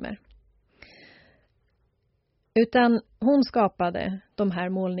former. Utan hon skapade de här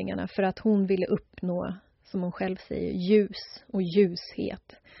målningarna för att hon ville uppnå, som hon själv säger, ljus och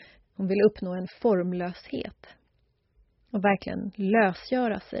ljushet. Hon vill uppnå en formlöshet och verkligen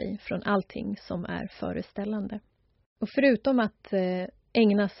lösgöra sig från allting som är föreställande. Och förutom att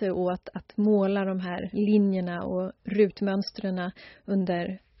ägna sig åt att måla de här linjerna och rutmönstren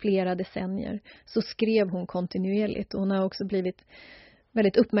under flera decennier, så skrev hon kontinuerligt. Och hon har också blivit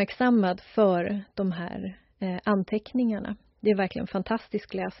väldigt uppmärksammad för de här anteckningarna. Det är verkligen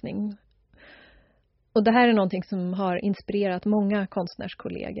fantastisk läsning. Och det här är någonting som har inspirerat många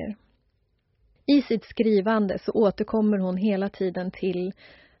konstnärskollegor. I sitt skrivande så återkommer hon hela tiden till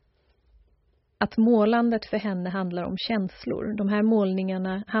att målandet för henne handlar om känslor. De här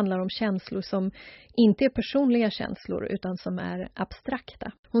målningarna handlar om känslor som inte är personliga känslor utan som är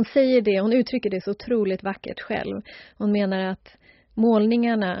abstrakta. Hon säger det, hon uttrycker det så otroligt vackert själv. Hon menar att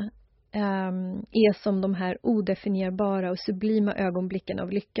målningarna är som de här odefinierbara och sublima ögonblicken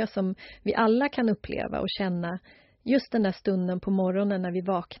av lycka som vi alla kan uppleva och känna just den där stunden på morgonen när vi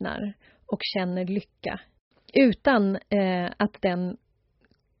vaknar och känner lycka. Utan att den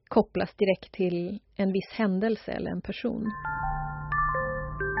kopplas direkt till en viss händelse eller en person.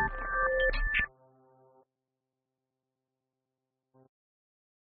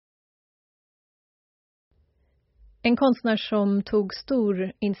 En konstnär som tog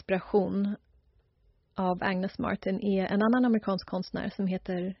stor inspiration av Agnes Martin är en annan amerikansk konstnär som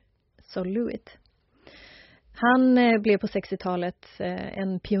heter Sol LeWitt. Han blev på 60-talet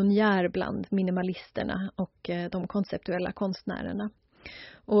en pionjär bland minimalisterna och de konceptuella konstnärerna.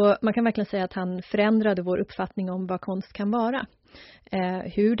 Och man kan verkligen säga att han förändrade vår uppfattning om vad konst kan vara.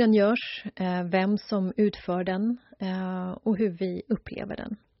 Hur den görs, vem som utför den och hur vi upplever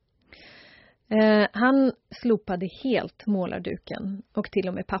den. Han slopade helt målarduken och till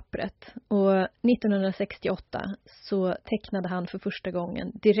och med pappret. Och 1968 så tecknade han för första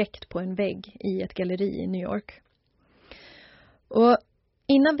gången direkt på en vägg i ett galleri i New York. Och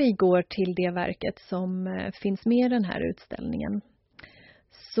innan vi går till det verket som finns med i den här utställningen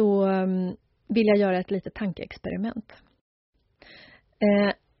så vill jag göra ett litet tankeexperiment.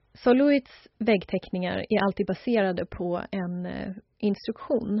 Sol LeWitts väggteckningar är alltid baserade på en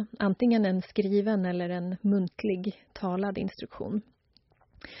instruktion. Antingen en skriven eller en muntlig talad instruktion.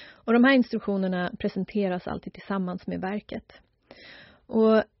 Och de här instruktionerna presenteras alltid tillsammans med verket.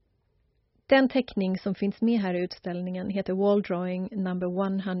 Och den teckning som finns med här i utställningen heter Wall Drawing number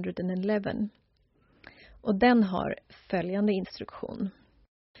 111. Och den har följande instruktion.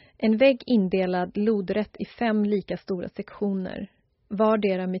 En vägg indelad lodrätt i 5 lika stora sektioner,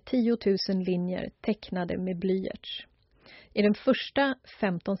 vardera med 10 000 linjer tecknade med blyerts. I den första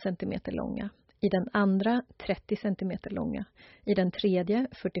 15 cm långa, i den andra 30 cm långa, i den tredje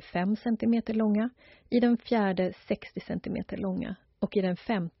 45 cm långa, i den fjärde 60 cm långa och i den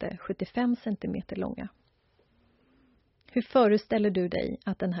femte 75 cm långa. Hur föreställer du dig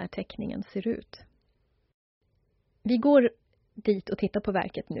att den här teckningen ser ut? Vi går dit och tittar på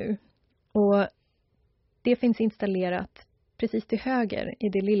verket nu. Och det finns installerat precis till höger i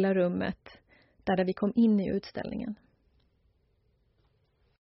det lilla rummet där vi kom in i utställningen.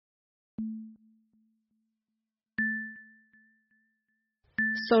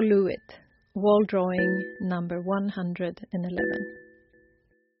 Sol LeWitt, Wall Drawing number 111.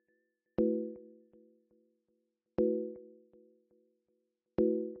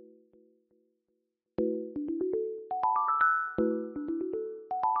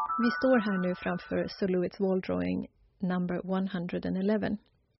 Vi står här nu framför Sol LeWitts Wall Drawing number 111.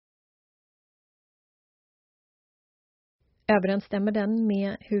 Överensstämmer den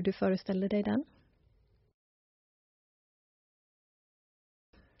med hur du föreställer dig den?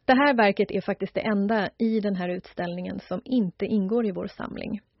 Det här verket är faktiskt det enda i den här utställningen som inte ingår i vår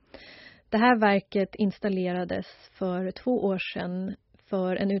samling. Det här verket installerades för 2 år sedan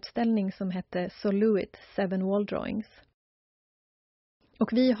för en utställning som hette Sol LeWitt 7 Wall Drawings. Och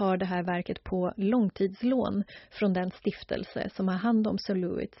vi har det här verket på långtidslån från den stiftelse som har hand om Sol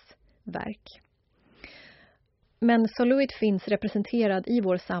LeWitts verk. Men Sol LeWitt finns representerad i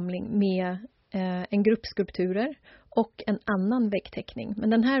vår samling med en grupp skulpturer och en annan väggteckning. Men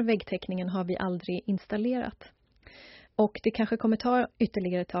den här väggteckningen har vi aldrig installerat. Och det kanske kommer ta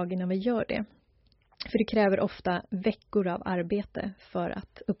ytterligare ett tag innan vi gör det. För det kräver ofta veckor av arbete för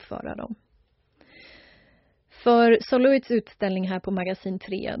att uppföra dem. För Sol LeWitts utställning här på Magasin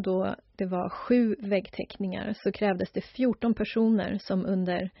 3, då det var 7 väggteckningar, så krävdes det 14 personer som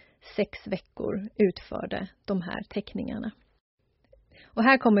under 6 veckor utförde de här teckningarna. Och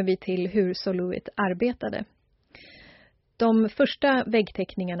här kommer vi till hur Sol LeWitt arbetade. De första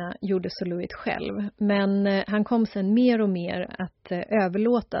väggteckningarna gjorde Sol LeWitt själv, men han kom sen mer och mer att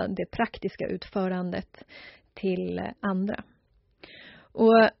överlåta det praktiska utförandet till andra.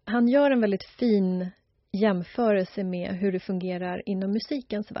 Och han gör en väldigt fin jämförelse med hur det fungerar inom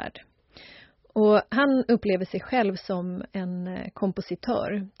musikens värld. Och han upplever sig själv som en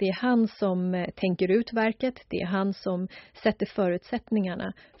kompositör. Det är han som tänker ut verket. Det är han som sätter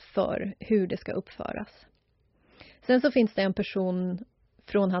förutsättningarna för hur det ska uppföras. Sen så finns det en person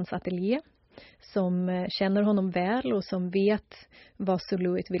från hans ateljé som känner honom väl och som vet vad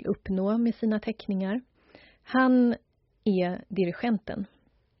Soluit vill uppnå med sina teckningar. Han är dirigenten.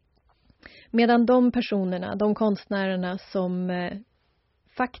 Medan de personerna, de konstnärerna som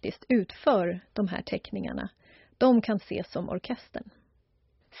faktiskt utför de här teckningarna, de kan ses som orkestern.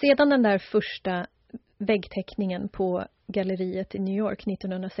 Sedan den där första väggteckningen på galleriet i New York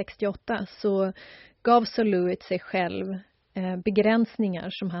 1968 så gav Soluit sig själv begränsningar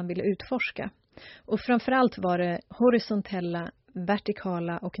som han ville utforska. Och framförallt var det horisontella,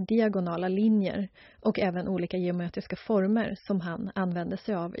 vertikala och diagonala linjer och även olika geometriska former som han använde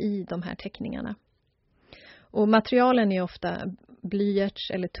sig av i de här teckningarna. Och materialen är ofta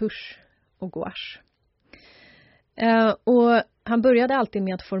blyerts eller tusch och gouache. Och han började alltid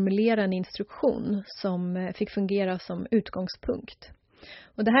med att formulera en instruktion som fick fungera som utgångspunkt.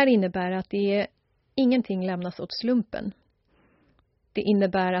 Och det här innebär att ingenting lämnas åt slumpen. Det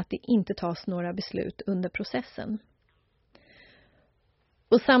innebär att det inte tas några beslut under processen.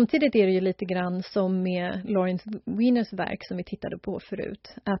 Och samtidigt är det ju lite grann som med Lawrence Wieners verk som vi tittade på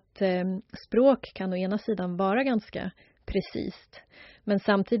förut. Att språk kan å ena sidan vara ganska precis. Men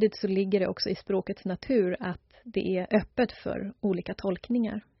samtidigt så ligger det också i språkets natur att det är öppet för olika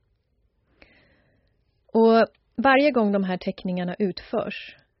tolkningar. Och varje gång de här teckningarna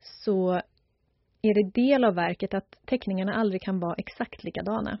utförs så är det del av verket att teckningarna aldrig kan vara exakt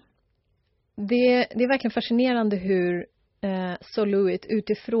likadana. Det är verkligen fascinerande hur Soluit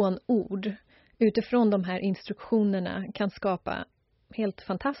utifrån ord, utifrån de här instruktionerna kan skapa helt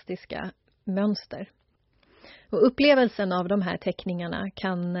fantastiska mönster. Och upplevelsen av de här teckningarna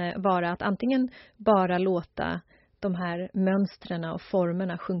kan vara att antingen bara låta de här mönstren och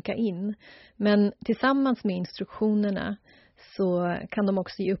formerna sjunka in. Men tillsammans med instruktionerna så kan de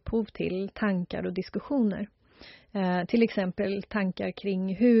också ge upphov till tankar och diskussioner. Till exempel tankar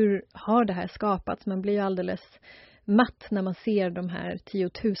kring hur har det här skapats. Man blir ju alldeles matt när man ser de här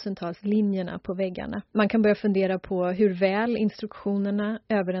tiotusentals linjerna på väggarna. Man kan börja fundera på hur väl instruktionerna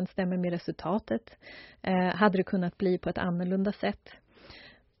överensstämmer med resultatet. Hade det kunnat bli på ett annorlunda sätt?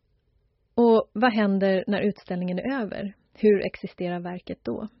 Och vad händer när utställningen är över? Hur existerar verket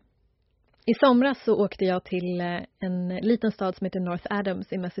då? I somras så åkte jag till en liten stad som heter North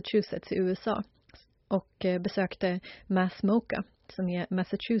Adams i Massachusetts i USA och besökte MassMoCA som är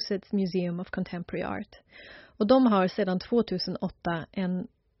Massachusetts Museum of Contemporary Art. Och de har sedan 2008 en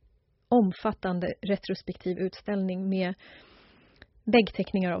omfattande retrospektiv utställning med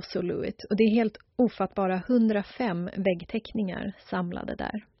väggteckningar av Soluit. Och det är helt ofattbara 105 väggteckningar samlade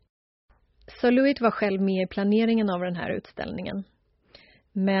där. Soluit var själv med i planeringen av den här utställningen.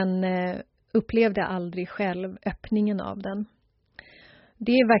 Men upplevde aldrig själv öppningen av den.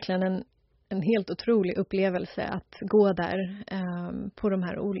 Det är verkligen en helt otrolig upplevelse att gå där på de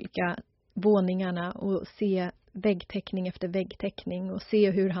här olika våningarna och se väggteckning efter väggteckning och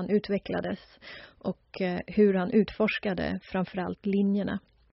se hur han utvecklades och hur han utforskade framförallt linjerna.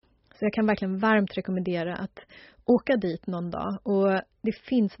 Så jag kan verkligen varmt rekommendera att åka dit någon dag och det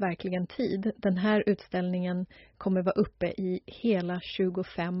finns verkligen tid. Den här utställningen kommer vara uppe i hela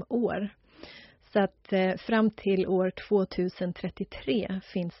 25 år. Så att fram till år 2033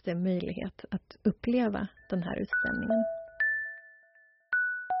 finns det möjlighet att uppleva den här utställningen.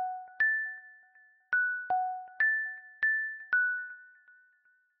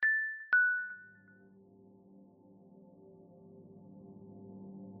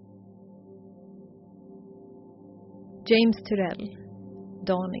 James Turrell,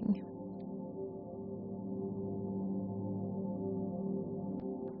 Dawning.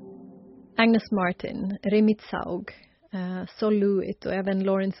 Agnes Martin, Remit Saug, Soluit och även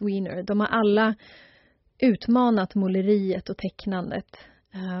Lawrence Wiener. De har alla utmanat måleriet och tecknandet.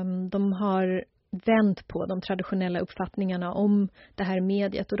 De har vänt på de traditionella uppfattningarna om det här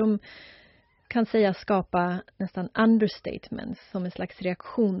mediet och de kan säga skapa nästan understatements som en slags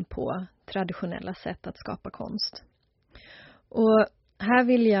reaktion på traditionella sätt att skapa konst. Och här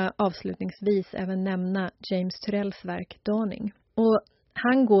vill jag avslutningsvis även nämna James Turrells verk Dawning. Och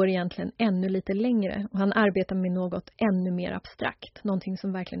han går egentligen ännu lite längre och han arbetar med något ännu mer abstrakt. Någonting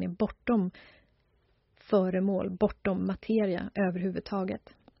som verkligen är bortom föremål, bortom materia överhuvudtaget.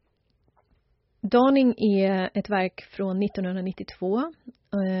 Dawning är ett verk från 1992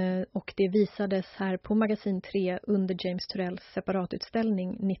 och det visades här på Magasin 3 under James Turrells separatutställning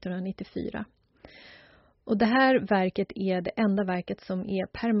 1994. Och det här verket är det enda verket som är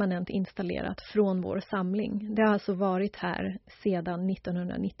permanent installerat från vår samling. Det har alltså varit här sedan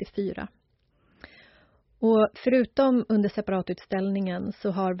 1994. Och förutom under separatutställningen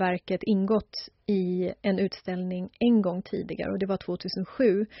så har verket ingått i en utställning en gång tidigare, och det var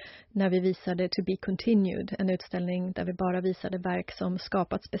 2007 när vi visade To Be Continued, en utställning där vi bara visade verk som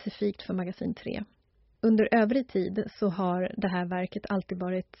skapats specifikt för Magasin 3. Under övrig tid så har det här verket alltid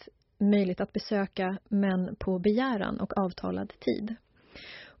varit möjligt att besöka, men på begäran och avtalad tid.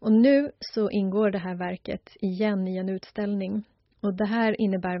 Och nu så ingår det här verket igen i en utställning, och det här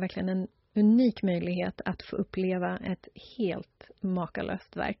innebär verkligen en unik möjlighet att få uppleva ett helt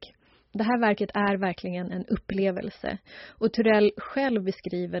makalöst verk. Det här verket är verkligen en upplevelse, och Turrell själv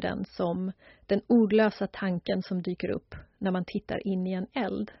beskriver den som den ordlösa tanken som dyker upp när man tittar in i en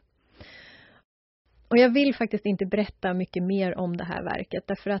eld. Och jag vill faktiskt inte berätta mycket mer om det här verket,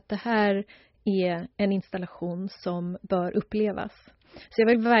 därför att det här är en installation som bör upplevas. Så jag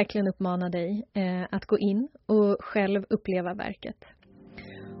vill verkligen uppmana dig att gå in och själv uppleva verket.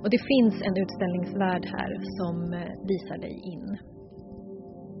 Och det finns en utställningsvärd här som visar dig in.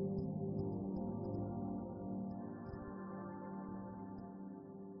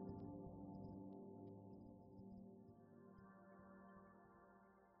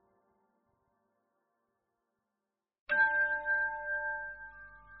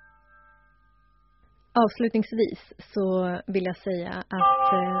 Avslutningsvis så vill jag säga att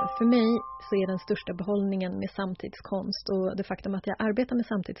för mig så är den största behållningen med samtidskonst och det faktum att jag arbetar med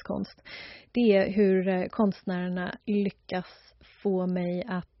samtidskonst, det är hur konstnärerna lyckas få mig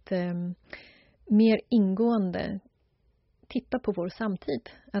att mer ingående titta på vår samtid,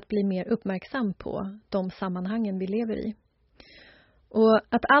 att bli mer uppmärksam på de sammanhangen vi lever i. Och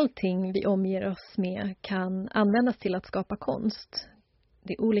att allting vi omger oss med kan användas till att skapa konst.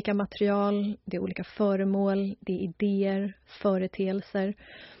 Det är olika material, det är olika föremål, det är idéer, företeelser.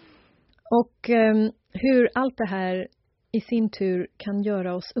 Och hur allt det här i sin tur kan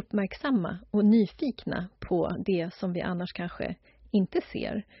göra oss uppmärksamma och nyfikna på det som vi annars kanske inte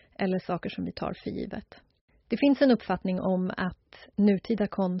ser eller saker som vi tar för givet. Det finns en uppfattning om att nutida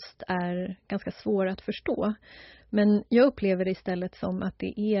konst är ganska svår att förstå, men jag upplever det istället som att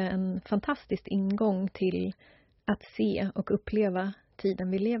det är en fantastisk ingång till att se och uppleva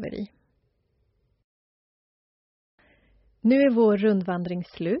tiden vi lever i. Nu är vår rundvandring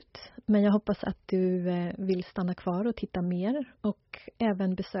slut, men jag hoppas att du vill stanna kvar och titta mer och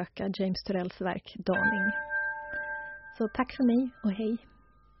även besöka James Turrells verk Dawning. Så tack för mig och hej!